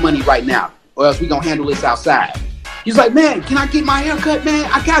need that money right now, or else we gonna handle this outside. He's like, man, can I get my haircut, man?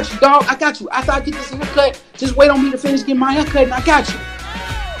 I got you, dog. I got you. After I get this haircut, just wait on me to finish getting my haircut and I got you.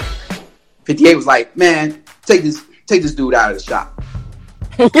 58 was like, man, take this dude out of the shop.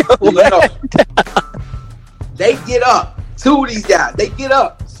 They get up. Two of these guys, they get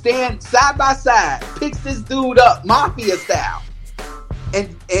up, stand side by side, picks this dude up, mafia style,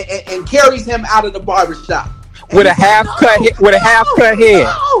 and carries him out of the barbershop. With a half cut head.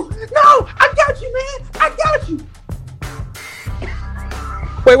 No, I got you, man. I got you.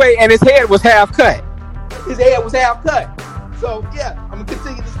 Wait, and his head was half cut. His head was half cut. So yeah, I'm gonna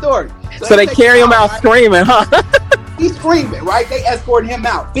continue the story. So they carry him out, right? Screaming, huh? He's screaming, right? They escorted him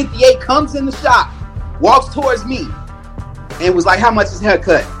out. 58 comes in the shop, walks towards me, and was like, how much is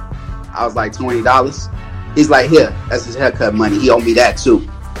haircut? I was like, $20. He's like, here, that's his haircut money. He owed me that too.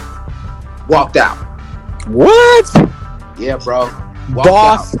 Walked out. What? Yeah, bro.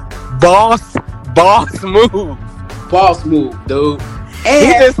 Boss move. Boss move, dude.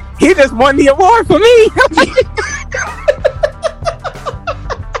 And he just won the award for me.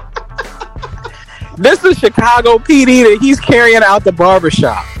 This is Chicago PD that he's carrying out the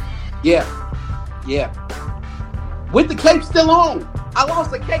barbershop. Yeah. With the cape still on. I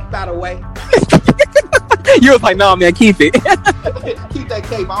lost the cape, by the way. You was like, no, man, keep it. Keep that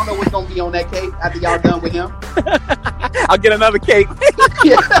cape. I don't know what's going to be on that cape after y'all done with him. I'll get another cape.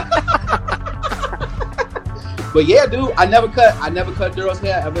 But yeah, dude, I never cut Daryl's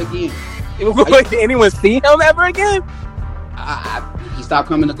hair ever again. Did anyone see him ever again? He stopped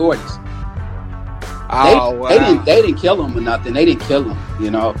coming to Gordy's. Oh, wow. They didn't kill him or nothing. They didn't kill him, you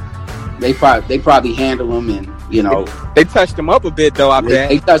know. They probably handled him, and you know, they touched him up a bit though. I bet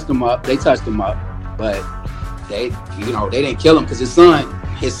they touched him up, but they didn't kill him because his son,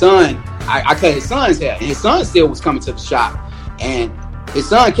 I cut his son's hair, and his son still was coming to the shop, and his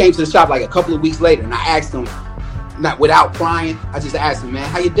son came to the shop like a couple of weeks later, and I asked him, not without crying, I just asked him, man,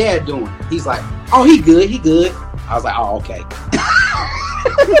 how your dad doing? He's like, oh, he good. I was like, oh, okay.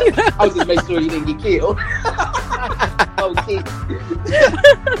 I was just making sure he didn't get killed. Okay.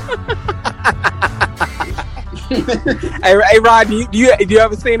 Hey, Rod, do you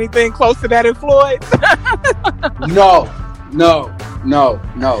ever see anything close to that in Floyd? No,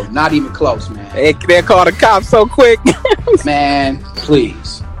 not even close, man. They called the cops so quick. Man,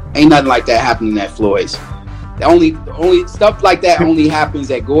 please, ain't nothing like that happening at Floyd's. The only stuff like that only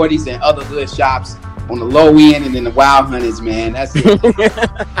happens at Gordy's and other good shops on the low end, and then the Wild Hunters, man. That's it.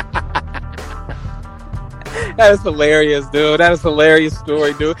 That is hilarious, dude. That is a hilarious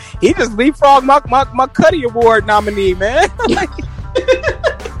story, dude. He just leapfrogged my Cuddy Award nominee, man.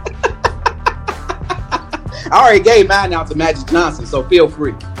 I already gave mine out to Magic Johnson, so feel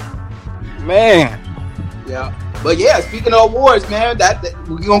free. Man. Yeah. But yeah, speaking of awards, man, that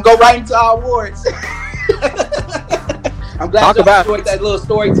we're gonna go right into our awards. I'm glad you enjoyed that little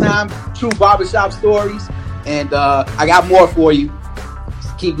story time, true barbershop stories, and I got more for you.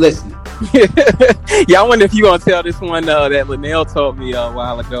 Just keep listening. Yeah, I wonder if you gonna tell this one that Linnell told me a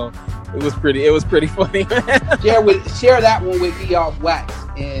while ago. It was pretty funny. Share that one with me off wax,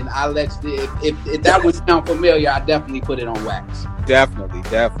 and I'll let you. If that would sound familiar, I definitely put it on wax. Definitely.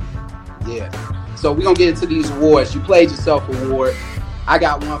 Yeah. So we're gonna get into these awards. You played yourself award. I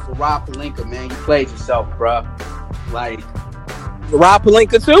got one for Rob Pelinka, man. You played yourself, bruh. Like Rob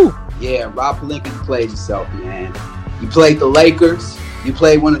Pelinka too. Yeah, Rob Pelinka, you played yourself, man. You played the Lakers. You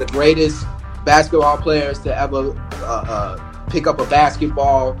played one of the greatest basketball players to ever pick up a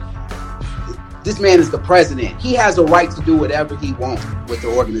basketball. This man is the president. He has a right to do whatever he wants with the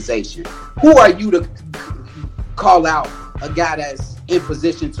organization. Who are you to call out a guy that's in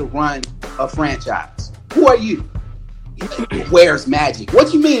position to run a franchise? Who are you? Where's Magic?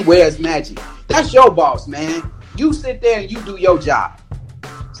 What you mean, where's Magic? That's your boss, man. You sit there and you do your job.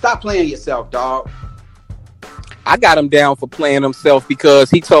 Stop playing yourself, dog. I got him down for playing himself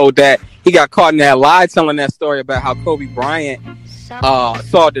because he told that he got caught in that lie telling that story about how Kobe Bryant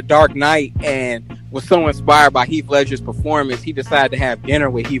saw The Dark Knight and was so inspired by Heath Ledger's performance, he decided to have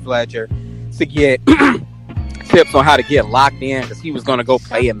dinner with Heath Ledger to get tips on how to get locked in because he was going to go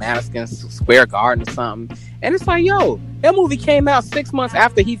play in Madison Square Garden or something. And it's like, yo, that movie came out 6 months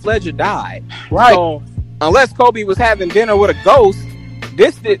after Heath Ledger died. Right. So unless Kobe was having dinner with a ghost,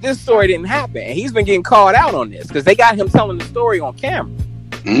 this story didn't happen. And he's been getting called out on this because they got him telling the story on camera.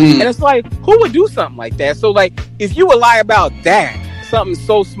 And it's like, who would do something like that? So, like, if you would lie about that, something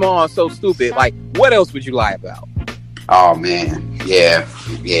so small and so stupid, like, what else would you lie about? Oh, man. Yeah.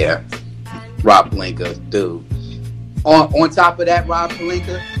 Rob Pelinka, dude. On top of that, Rob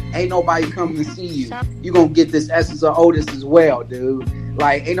Pelinka, ain't nobody coming to see you. You gonna get this Essence of Otis as well, dude.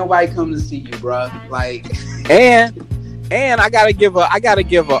 Like, ain't nobody coming to see you, bruh. Like, and I gotta give a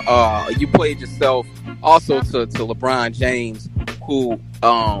you played yourself also to LeBron James, who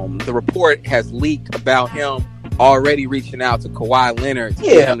the report has leaked about him already reaching out to Kawhi Leonard to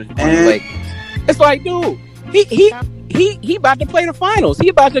get him to join the Lakers. It's like, dude, he about to play the finals. He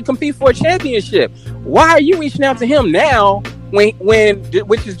about to compete for a championship. Why are you reaching out to him now when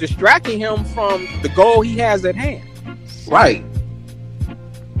which is distracting him from the goal he has at hand? Right.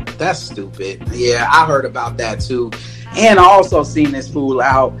 That's stupid. Yeah, I heard about that too. And I also seen this fool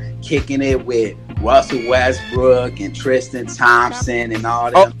out kicking it with Russell Westbrook and Tristan Thompson and all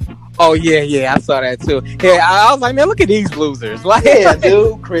that. Oh yeah, I saw that too. Yeah, I was like, man, look at these losers. Like, yeah,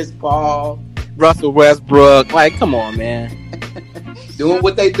 dude, Chris Paul, Russell Westbrook. Like, come on, man. Doing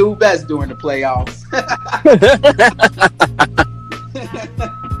what they do best during the playoffs.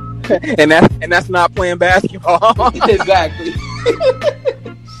 and that's not playing basketball. Exactly.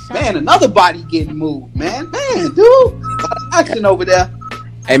 Man, another body getting moved, man. Man, dude. Action over there.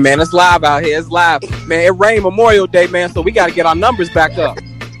 Hey, man, it's live out here. It's live. Man, it rained Memorial Day, man, so we got to get our numbers back up.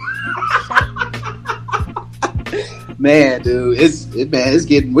 Man, dude, it's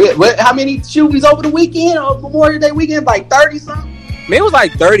getting weird. How many shootings over the weekend, Memorial Day weekend? Like 30 something? Man, it was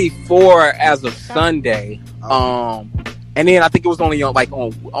like 34 as of Sunday. And then I think it was only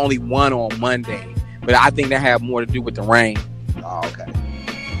one on Monday. But I think that had more to do with the rain. Oh, okay.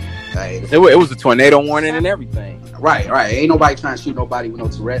 Hey. It was a tornado warning and everything. Right. Ain't nobody trying to shoot nobody with no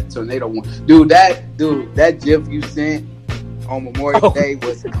tornado warning. Dude, that GIF you sent on Memorial Day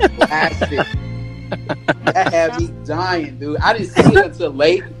was classic. That had me dying, dude. I didn't see it until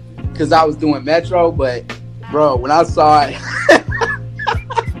late because I was doing Metro, but bro, when I saw it,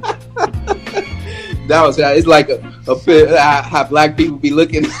 it's like how black people be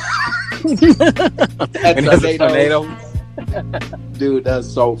looking at tornadoes. Dude, that's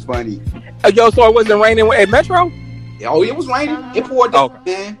so funny. Yo, so it wasn't raining at Metro? Oh, it was raining. It poured down,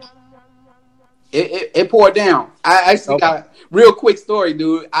 man. It poured down. I actually got real quick story,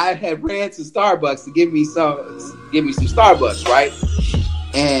 dude. I had ran to Starbucks to give me some Starbucks, right?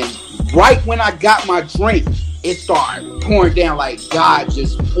 And right when I got my drink, it started pouring down like God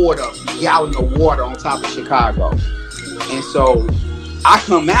just poured a gallon of water on top of Chicago. And so I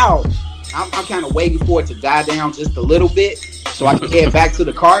come out. I'm kind of waiting for it to die down just a little bit so I can head back to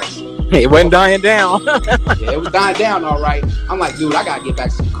the carts. It wasn't dying down. Yeah, it was dying down all right. I'm like, dude, I got to get back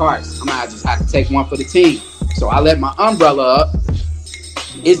to the carts. I might just have to take one for the team. So I let my umbrella up.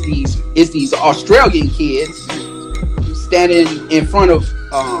 It's these Australian kids standing in front of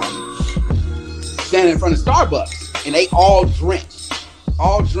Starbucks, and they all drenched.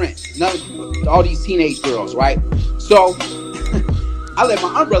 All these teenage girls, right? So I let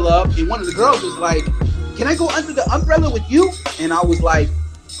my umbrella up, and one of the girls was like, "Can I go under the umbrella with you?" And I was like,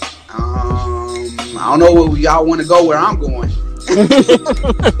 I don't know where y'all want to go where I'm going.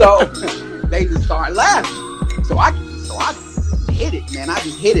 So they just started laughing. So I hit it, man. I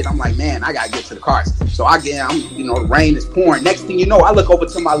just hit it. I'm like, man, I gotta get to the cars. So the rain is pouring. Next thing you know, I look over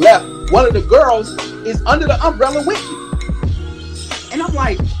to my left. One of the girls is under the umbrella with me, and I'm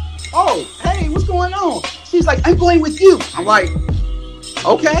like, oh, hey, what's going on? She's like, I'm going with you. I'm like,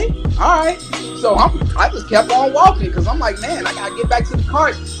 okay, all right. So I just kept on walking because I'm like, man, I gotta get back to the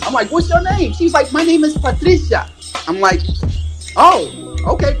cars. I'm like, what's your name? She's like, my name is Patricia. I'm like, oh,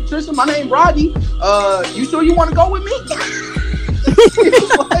 okay, Patricia, my name Rodney. You sure you want to go with me?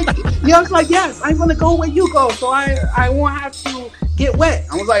 I was like, yes, I'm gonna go where you go, so I won't have to get wet.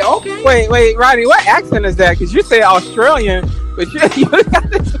 I was like, okay. Wait, Rodney, what accent is that? Because you say Australian, but you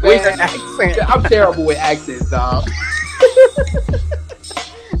got this weird accent. I'm terrible with accents, dog.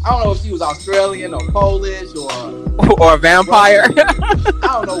 I don't know if she was Australian or Polish or a vampire. I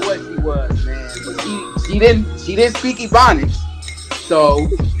don't know what she was, man. But she didn't speak Ebonics. So,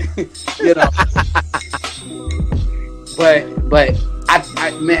 you know. But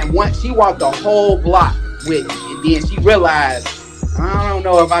I man, once she walked the whole block with me, and then she realized, I don't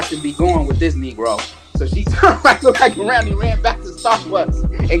know if I should be going with this Negro. So she turned back around and ran back to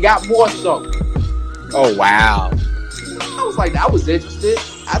Starbucks and got more soap. Oh wow! I was like, I was interested.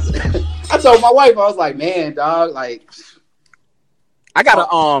 I told my wife, I was like, man, dog, like, I got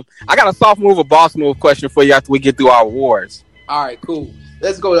a soft move or boss move question for you after we get through our awards. All right, cool.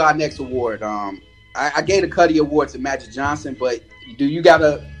 Let's go to our next award. I gave a Cuddy Award to Magic Johnson, but do you got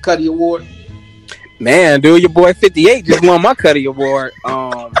a Cuddy Award? Man, dude, your boy 58 just won my Cuddy Award.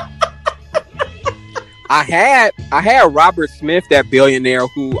 I had Robert Smith, that billionaire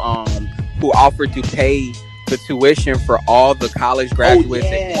who offered to pay the tuition for all the college graduates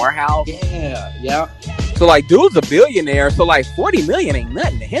at Morehouse. Yeah. So like, dude's a billionaire. So like, $40 million ain't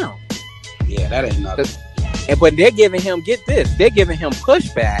nothing to him. Yeah, that ain't nothing. But they're giving him, get this, they're giving him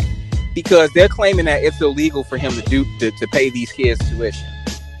pushback because they're claiming that it's illegal for him to pay these kids tuition.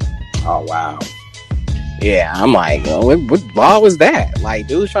 Oh wow. Yeah, I'm like, what law was that? Like,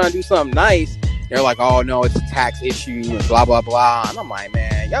 dude's trying to do something nice. They're like, oh no, it's a tax issue and blah blah blah. And I'm like,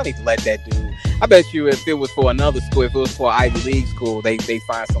 man, y'all need to let that dude. I bet you if it was for another school, if it was for an Ivy League school, they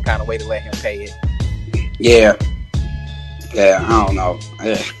find some kind of way to let him pay it. Yeah, I don't know.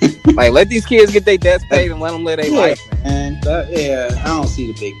 Like, let these kids get their debts paid and let them live their life, man. I don't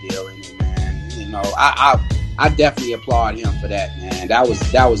see the big deal in it, man. You know, I definitely applaud him for that, man. That was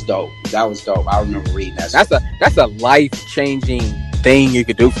dope. That was dope. I remember reading that. That's a life changing thing you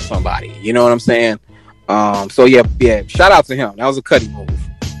could do for somebody. You know what I'm saying? So yeah. Shout out to him. That was a Cuddy move.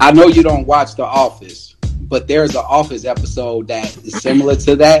 I know you don't watch The Office, but there's an Office episode that is similar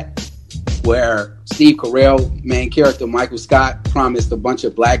to that, where Steve Carell, main character Michael Scott, promised a bunch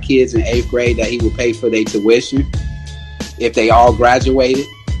of black kids in 8th grade that he would pay for their tuition if they all graduated.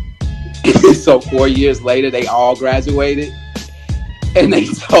 So 4 years later, they all graduated, and they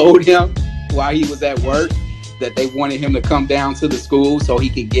told him while he was at work that they wanted him to come down to the school so he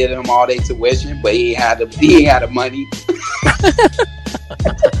could get them all their tuition, but he had the money.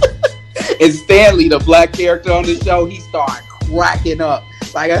 And Stanley, the black character on the show, he started cracking up.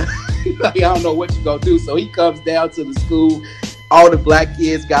 Like, I don't know what you gonna do. So he comes down to the school. All the black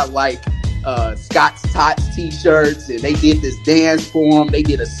kids got like Scott's Tots t-shirts, and they did this dance for him. They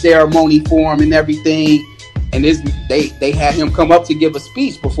did a ceremony for him and everything. And they had him come up to give a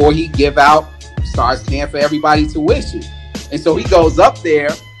speech before he starts paying for everybody's tuition. And so he goes up there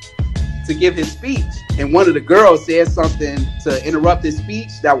to give his speech, and one of the girls said something to interrupt his speech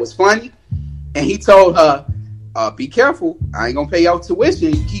that was funny, and he told her, be careful, I ain't gonna pay your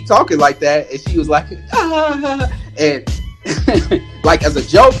tuition, you keep talking like that. And she was like, and like as a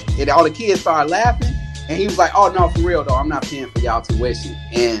joke, and all the kids started laughing, and he was like, oh no, for real though, I'm not paying for y'all tuition.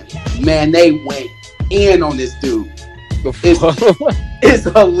 And man, they went in on this dude. It's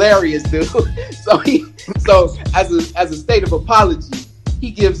hilarious, dude. So as a state of apology, he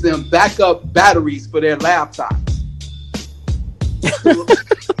gives them backup batteries for their laptops.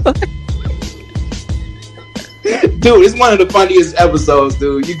 Dude, it's one of the funniest episodes,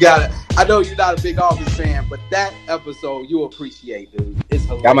 dude. I know you're not a big Office fan, but that episode you'll appreciate, dude. It's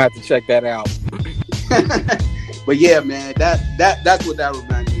hilarious. I'm gonna have to check that out. But yeah, man, that's what that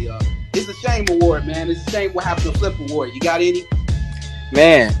reminded me of. It's a shame award, man. It's a shame what happened to Flip Award. You got any?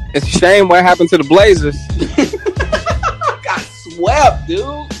 Man, it's a shame what happened to the Blazers. Got swept,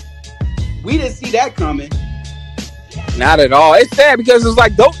 dude. We didn't see that coming. Not at all. It's sad because it's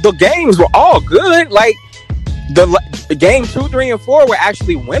like the games were all good. Like the game 2, 3, and 4 were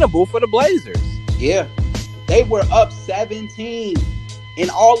actually winnable for the Blazers. Yeah, they were up 17 in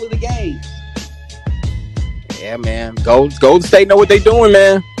all of the games. Yeah, man. Golden State know what they doing,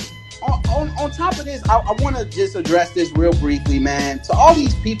 man. On top of this, I want to just address this real briefly, man. To all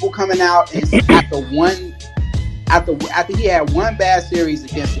these people coming out and after he had one bad series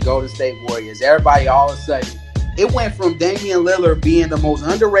against the Golden State Warriors, everybody all of a sudden, it went from Damian Lillard being the most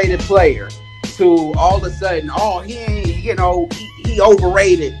underrated player to all of a sudden, he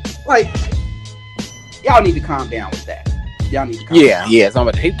overrated. Like, y'all need to calm down with that. Y'all need to calm down. Yeah.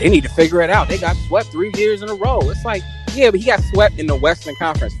 They need to figure it out. They got swept 3 years in a row. It's like, yeah, but he got swept in the Western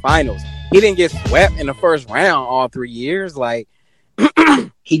Conference Finals. He didn't get swept in the first round all 3 years. Like,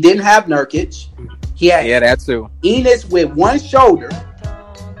 he didn't have Nurkic. He had that too. Enes with one shoulder.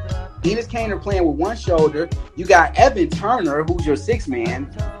 Enes Kanter playing with one shoulder. You got Evan Turner, who's your sixth man.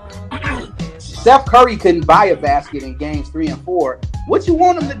 Steph Curry couldn't buy a basket in games 3 and 4. What you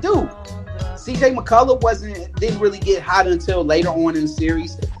want him to do? CJ McCullough didn't really get hot until later on in the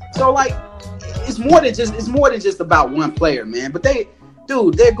series. So like, it's more than just about one player, man. But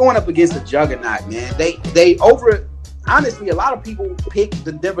dude, they're going up against a juggernaut, man. Honestly, a lot of people picked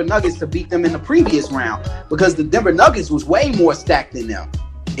the Denver Nuggets to beat them in the previous round because the Denver Nuggets was way more stacked than them.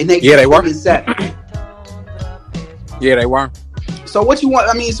 And they were. Yeah, they were. So what you want?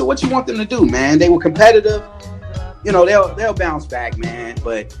 I mean, so what you want them to do, man? They were competitive. You know, they'll bounce back, man.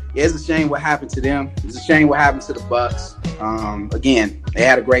 But yeah, it's a shame what happened to them. It's a shame what happened to the Bucks. Again, they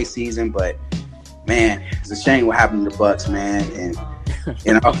had a great season, but man, it's a shame what happened to the Bucks, man. And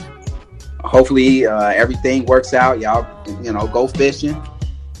you know, hopefully everything works out. Y'all, you know, go fishing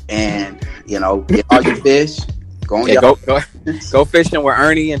and you know get all your fish. Go fishing with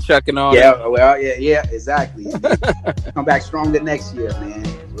Ernie and Chuck and all. Yeah, that. Well, yeah, exactly. Come back stronger next year, man.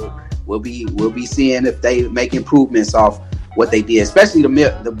 We'll be seeing if they make improvements off what they did. Especially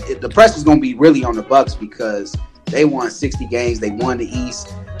the press is going to be really on the Bucks because they won 60 games. They won the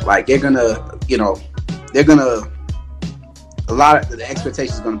East. Like a lot of the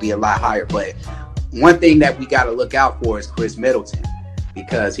expectations are going to be a lot higher. But one thing that we got to look out for is Chris Middleton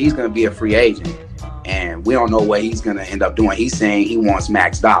because he's going to be a free agent. And we don't know what he's going to end up doing. He's saying he wants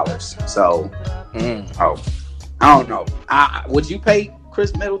max dollars. So, I don't know. Would you pay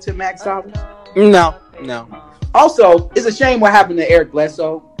Chris Middleton max dollars? No. Also, it's a shame what happened to Eric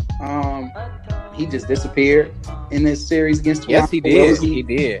Bledsoe. He just disappeared in this series against Toronto. Yes, he did. He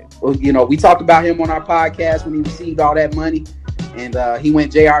did. Well, you know, we talked about him on our podcast when he received all that money. And he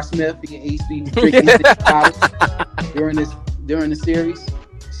went J.R. Smith. He's drinking during the series.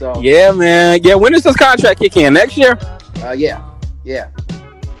 So, yeah, man. Yeah, when does this contract kick in? Next year? Yeah.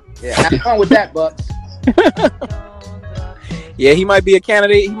 Have fun with that, Bucks. Yeah, he might be a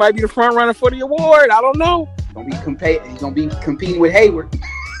candidate. He might be the front runner for the award. I don't know. He's gonna be competing with Hayward.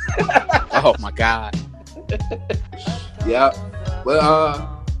 Oh my God. Yeah.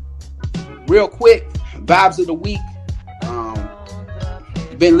 Well, real quick, vibes of the week.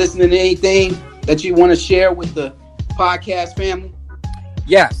 You been listening to anything that you want to share with the podcast family?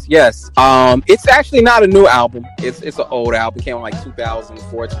 Yes. It's actually not a new album. It's an old album. It came out like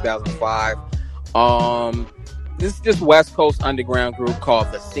 2004, 2005. This is just West Coast underground group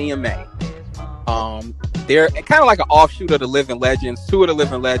called the CMA. They're kind of like an offshoot of the Living Legends. Two of the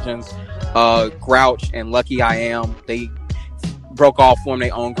Living Legends, Grouch and Lucky I Am, they broke off, formed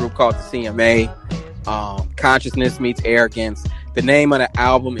their own group called the CMA. Consciousness Meets Arrogance. The name of the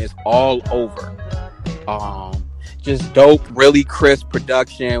album is All Over. Just dope, really crisp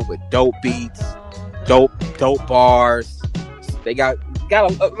production with dope beats, dope bars. They got a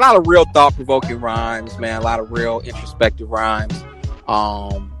lot of real thought-provoking rhymes, man. A lot of real introspective rhymes.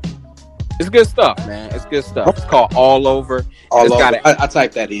 It's good stuff, man. It's good stuff. It's called All Over. I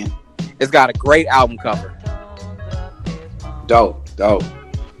typed that in. It's got a great album cover. Dope.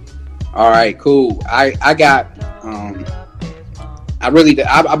 All right, cool. I got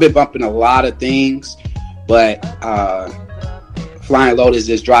I've been bumping a lot of things, but Flying Lotus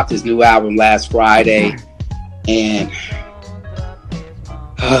just dropped his new album last Friday, and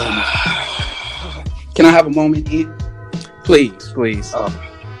can I have a moment, Ian? Please.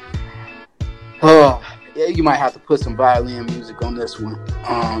 Yeah, you might have to put some violin music on this one.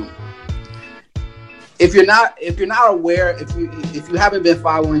 If you're not aware, if you haven't been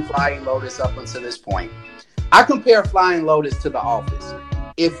following Flying Lotus up until this point, I compare Flying Lotus to The Office.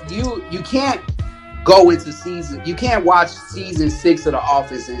 If you can't go into you can't watch season 6 of The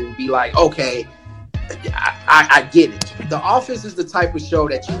Office and be like, okay, I get it. The Office is the type of show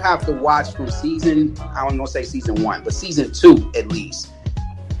that you have to watch from season 1, but season 2 at least,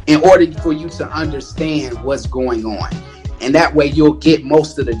 in order for you to understand what's going on. And that way you'll get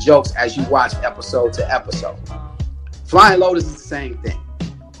most of the jokes as you watch episode to episode. Flying Lotus is the same thing.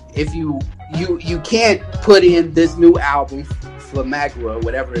 If you can't put in this new album, Flamagra,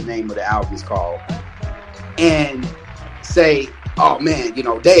 whatever the name of the album is called, and say, oh man,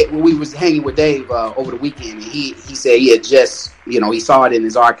 Dave, we was hanging with Dave over the weekend, and he said he had just, he saw it in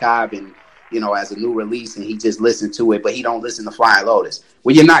his archive and, as a new release, and he just listened to it, but he don't listen to Flying Lotus.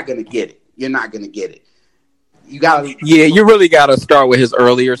 Well, you're not going to get it. You really gotta start with his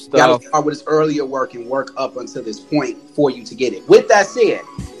earlier stuff. You gotta start with his earlier work and work up until this point for you to get it. With that said,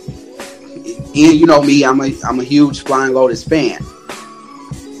 you know me, I'm a huge Flying Lotus fan.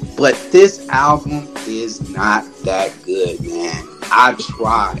 But this album is not that good, man. I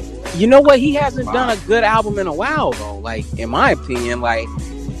tried. You know what? He hasn't done a good album in a while, though. Like, in my opinion, like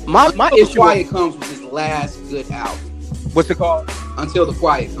my issue. The Quiet Comes was his last good album. What's it called? Until the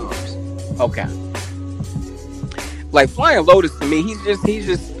Quiet Comes. Okay. Like Flying Lotus to me, he's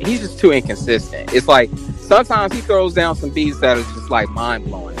just too inconsistent. It's like sometimes he throws down some beats that are just like mind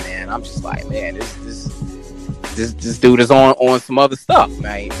blowing, man. I'm just like, man, this dude is on some other stuff,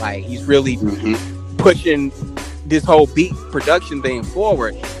 man. Like he's really pushing this whole beat production thing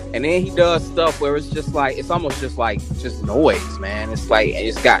forward. And then he does stuff where it's just like, it's almost just like just noise, man. It's like,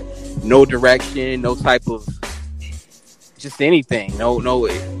 it's got no direction, no type of just anything. No,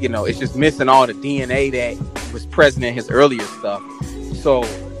 you know, it's just missing all the DNA that was present in his earlier stuff. So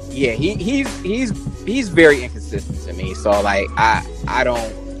yeah, he's very inconsistent to me. So like, I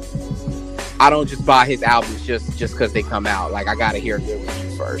don't just buy his albums just because they come out. Like I gotta hear a good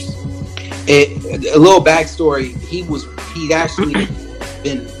review first. A little backstory: he actually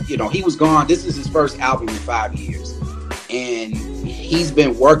been, you know, he was gone. This is his first album in 5 years, and he's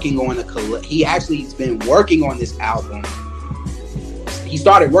been working on he's been working on this album. He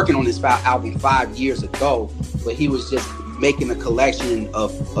started working on this album 5 years ago, but he was just making a collection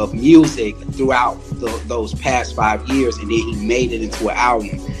of music throughout those past 5 years, and then he made it into an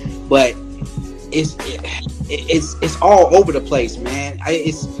album. But it's all over the place, man.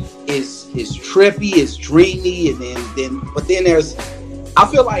 It's trippy, it's dreamy, and then there's, I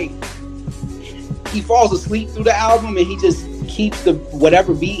feel like he falls asleep through the album and he just keeps the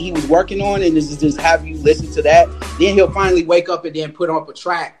whatever beat he was working on and just have you listen to that. Then he'll finally wake up and then put up a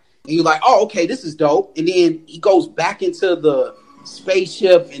track and you're like, oh, okay, this is dope. And then he goes back into the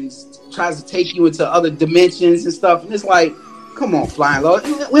spaceship and tries to take you into other dimensions and stuff. And it's like, come on, Flying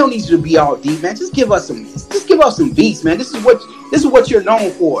Lotus, we don't need you to be all deep, man. Just give us some beats, man. This is what you're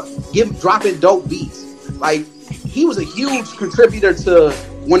known for. Dropping dope beats. Like, he was a huge contributor to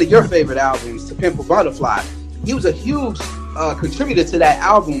one of your favorite albums, To Pimp a Butterfly. He was a huge contributor to that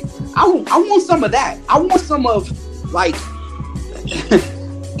album. I want some of that. I want some of, like,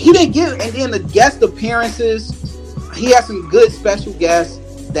 he didn't give, and then the guest appearances, he had some good special guests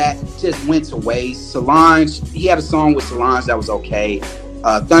that just went to waste. Solange, he had a song with Solange that was okay.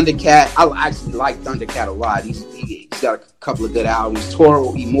 Thundercat, I actually like Thundercat a lot. He's got a couple of good albums.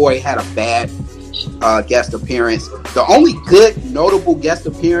 Toro Imoy had a bad guest appearance. The only good notable guest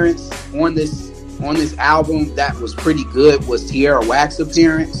appearance on this album that was pretty good was Tierra Whack's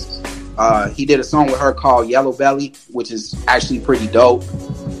appearance. He did a song with her called Yellow Belly, which is actually pretty dope.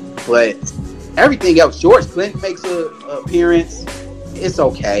 But everything else, George Clinton makes an appearance. It's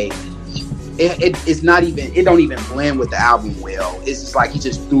okay. It's not even, it don't even blend with the album well. It's just like he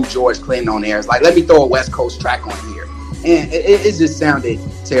just threw George Clinton on there. It's like, let me throw a West Coast track on here. And it just sounded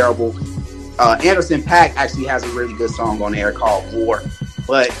terrible. Anderson .Paak actually has a really good song on there called War.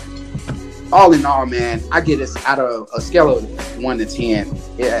 But all in all, man, I get this out of a scale of 1 to 10.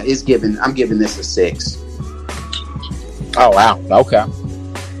 Yeah, I'm giving this a 6. Oh, wow. Okay.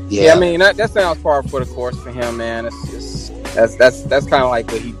 Yeah, I mean, that sounds par for the course for him, man. That's kind of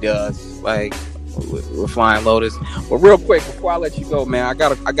like what he does, like with Flying Lotus. But real quick, before I let you go, man, I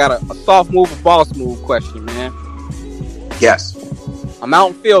got a soft move, a boss move question, man. Yes. I'm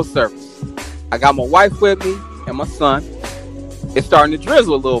out in field service. I got my wife with me and my son. It's starting to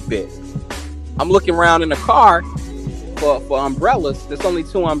drizzle a little bit. I'm looking around in the car for umbrellas. There's only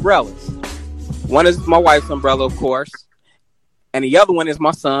 2 umbrellas. One is my wife's umbrella, of course, and the other one is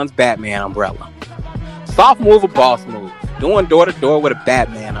my son's Batman umbrella. Soft move or boss move? Doing door to door with a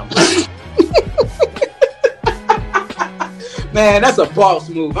Batman umbrella. Man, that's a boss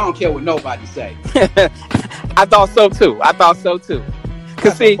move. I don't care what nobody say. I thought so too.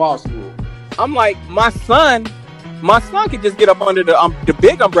 Cause see, boss move. I'm like, my son could just get up under the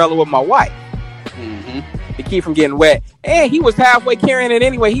big umbrella with my wife to keep from getting wet. And he was halfway carrying it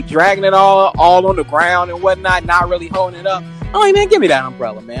anyway. He dragging it all on the ground and whatnot, not really holding it up. I'm like, man, give me that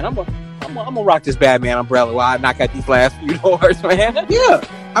umbrella, man. I'm gonna rock this Batman umbrella while I knock out these last few doors, man. Yeah,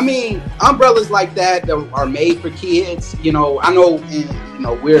 I mean, umbrellas like that are made for kids. You know, I know, and, you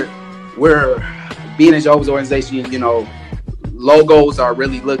know, we're being a Jehovah's organization. You know, logos are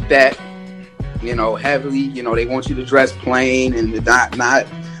really looked at, you know, heavily. You know, they want you to dress plain and not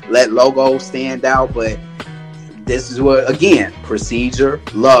let logos stand out. But this is what, again, procedure,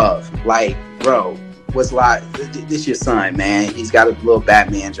 love. Like, bro, what's like? This your son, man. He's got a little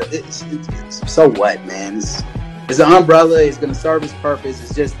Batman. It's so what, man? It's an umbrella. It's gonna serve its purpose.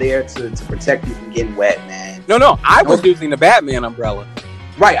 It's just there to protect you from getting wet, man. No, I was using the Batman umbrella.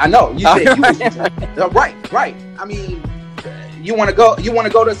 Right, I know. You said you was using, right. I mean, you want to go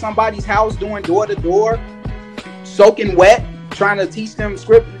to somebody's house doing door to door, soaking wet, trying to teach them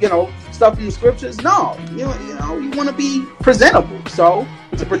stuff from the scriptures? No, you know, you want to be presentable. So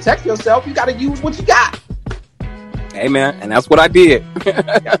to protect yourself, you got to use what you got. Hey, man, and that's what I did.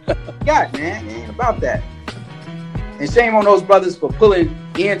 Yeah, man, it ain't about that. And shame on those brothers for pulling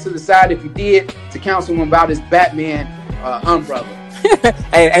Ian to the side, if you did, to counsel him about his Batman umbrella.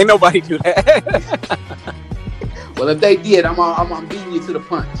 Hey, ain't nobody do that. Well, if they did, I'm beating you to the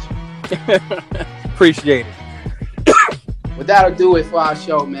punch. Appreciate it. But that'll do it for our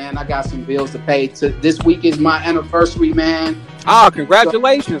show, man. I got some bills to pay. This week is my anniversary, man. Oh,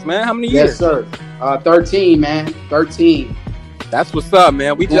 congratulations, man. How many years? Yes, sir. 13, man. 13. That's what's up,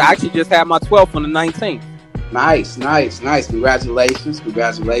 man. We actually just had my 12th on the 19th. Nice.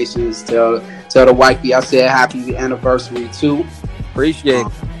 Congratulations. Tell the wifey I said happy anniversary too. Appreciate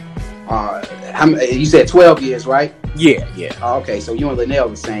it. You said 12 years, right? Yeah. Okay, so you and Linnell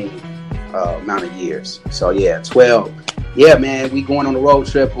the same amount of years. So yeah, 12. Yeah, man, we going on a road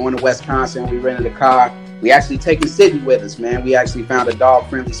trip, going to Wisconsin. We rented a car. We actually taking Sydney with us, man. We actually found a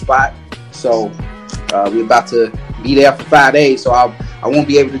dog-friendly spot. So we're about to be there for 5 days. So I won't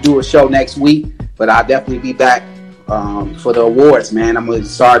be able to do a show next week, but I'll definitely be back for the awards, man. I'm going to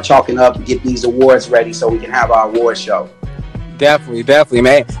start chalking up and get these awards ready so we can have our award show. Definitely,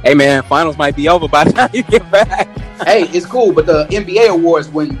 man. Hey, man, finals might be over by the time you get back. Hey, it's cool, but the NBA awards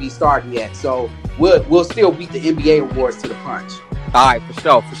wouldn't be starting yet. So we'll still beat the NBA awards to the punch. All right, for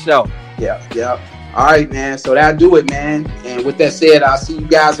sure. Yeah. All right, man. So that'll do it, man. And with that said, I'll see you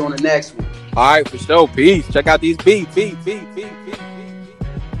guys on the next one. All right, for sure. Peace. Check out these beats. That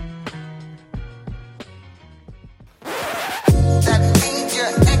means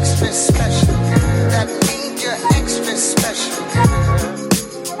you're extra special. That means you're extra special.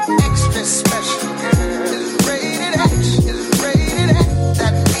 Extra special. It's rated X.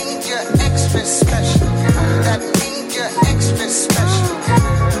 That means you're extra special. That means you're extra special.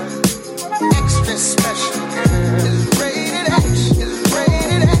 Extra special. It's rated X.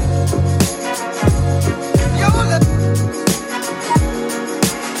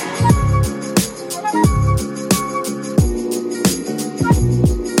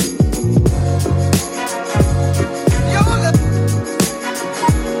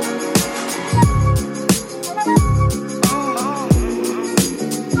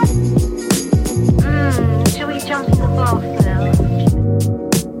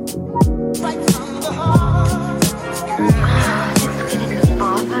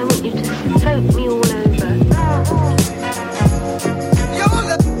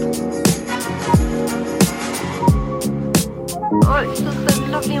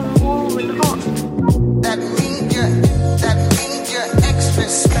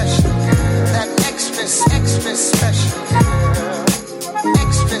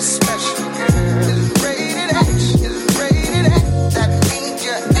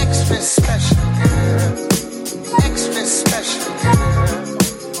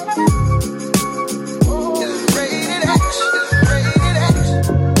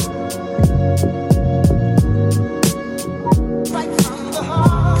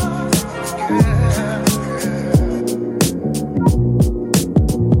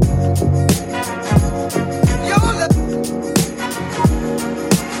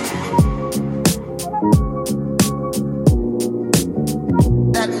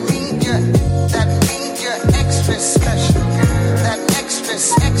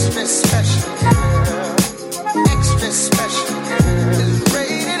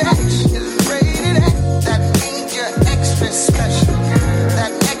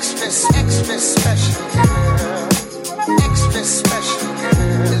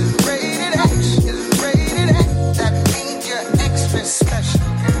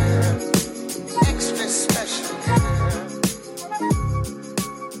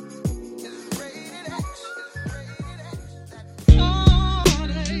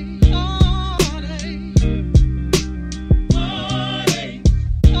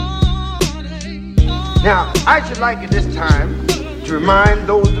 Now, I should like at this time to remind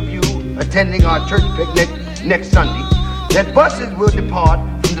those of you attending our church picnic next Sunday that buses will depart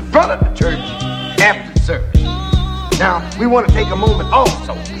from the front of the church after the service. Now, we want to take a moment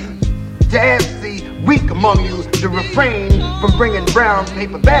also to ask the weak among you to refrain from bringing brown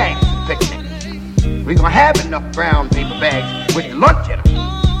paper bags to the picnic. We're going to have enough brown paper bags with your lunch in them.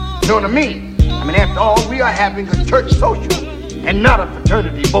 You know what I mean? I mean, after all, we are having a church social and not a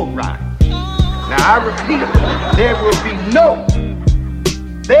fraternity boat ride. Now, I repeat, there will be no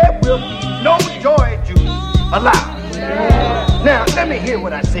joy juice allowed. Now, let me hear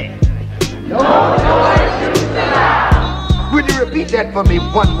what I said. No joy juice allowed. Would you repeat that for me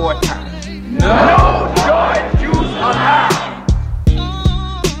one more time? No joy juice allowed.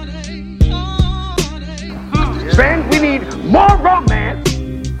 Friends, we need more romance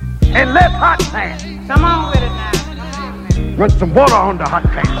and less hot pants. Come on with it now. Run some water on the hot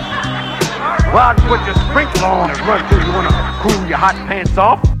pants. Well, I'll put your sprinkler on and run through. You want to cool your hot pants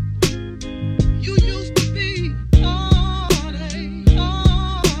off?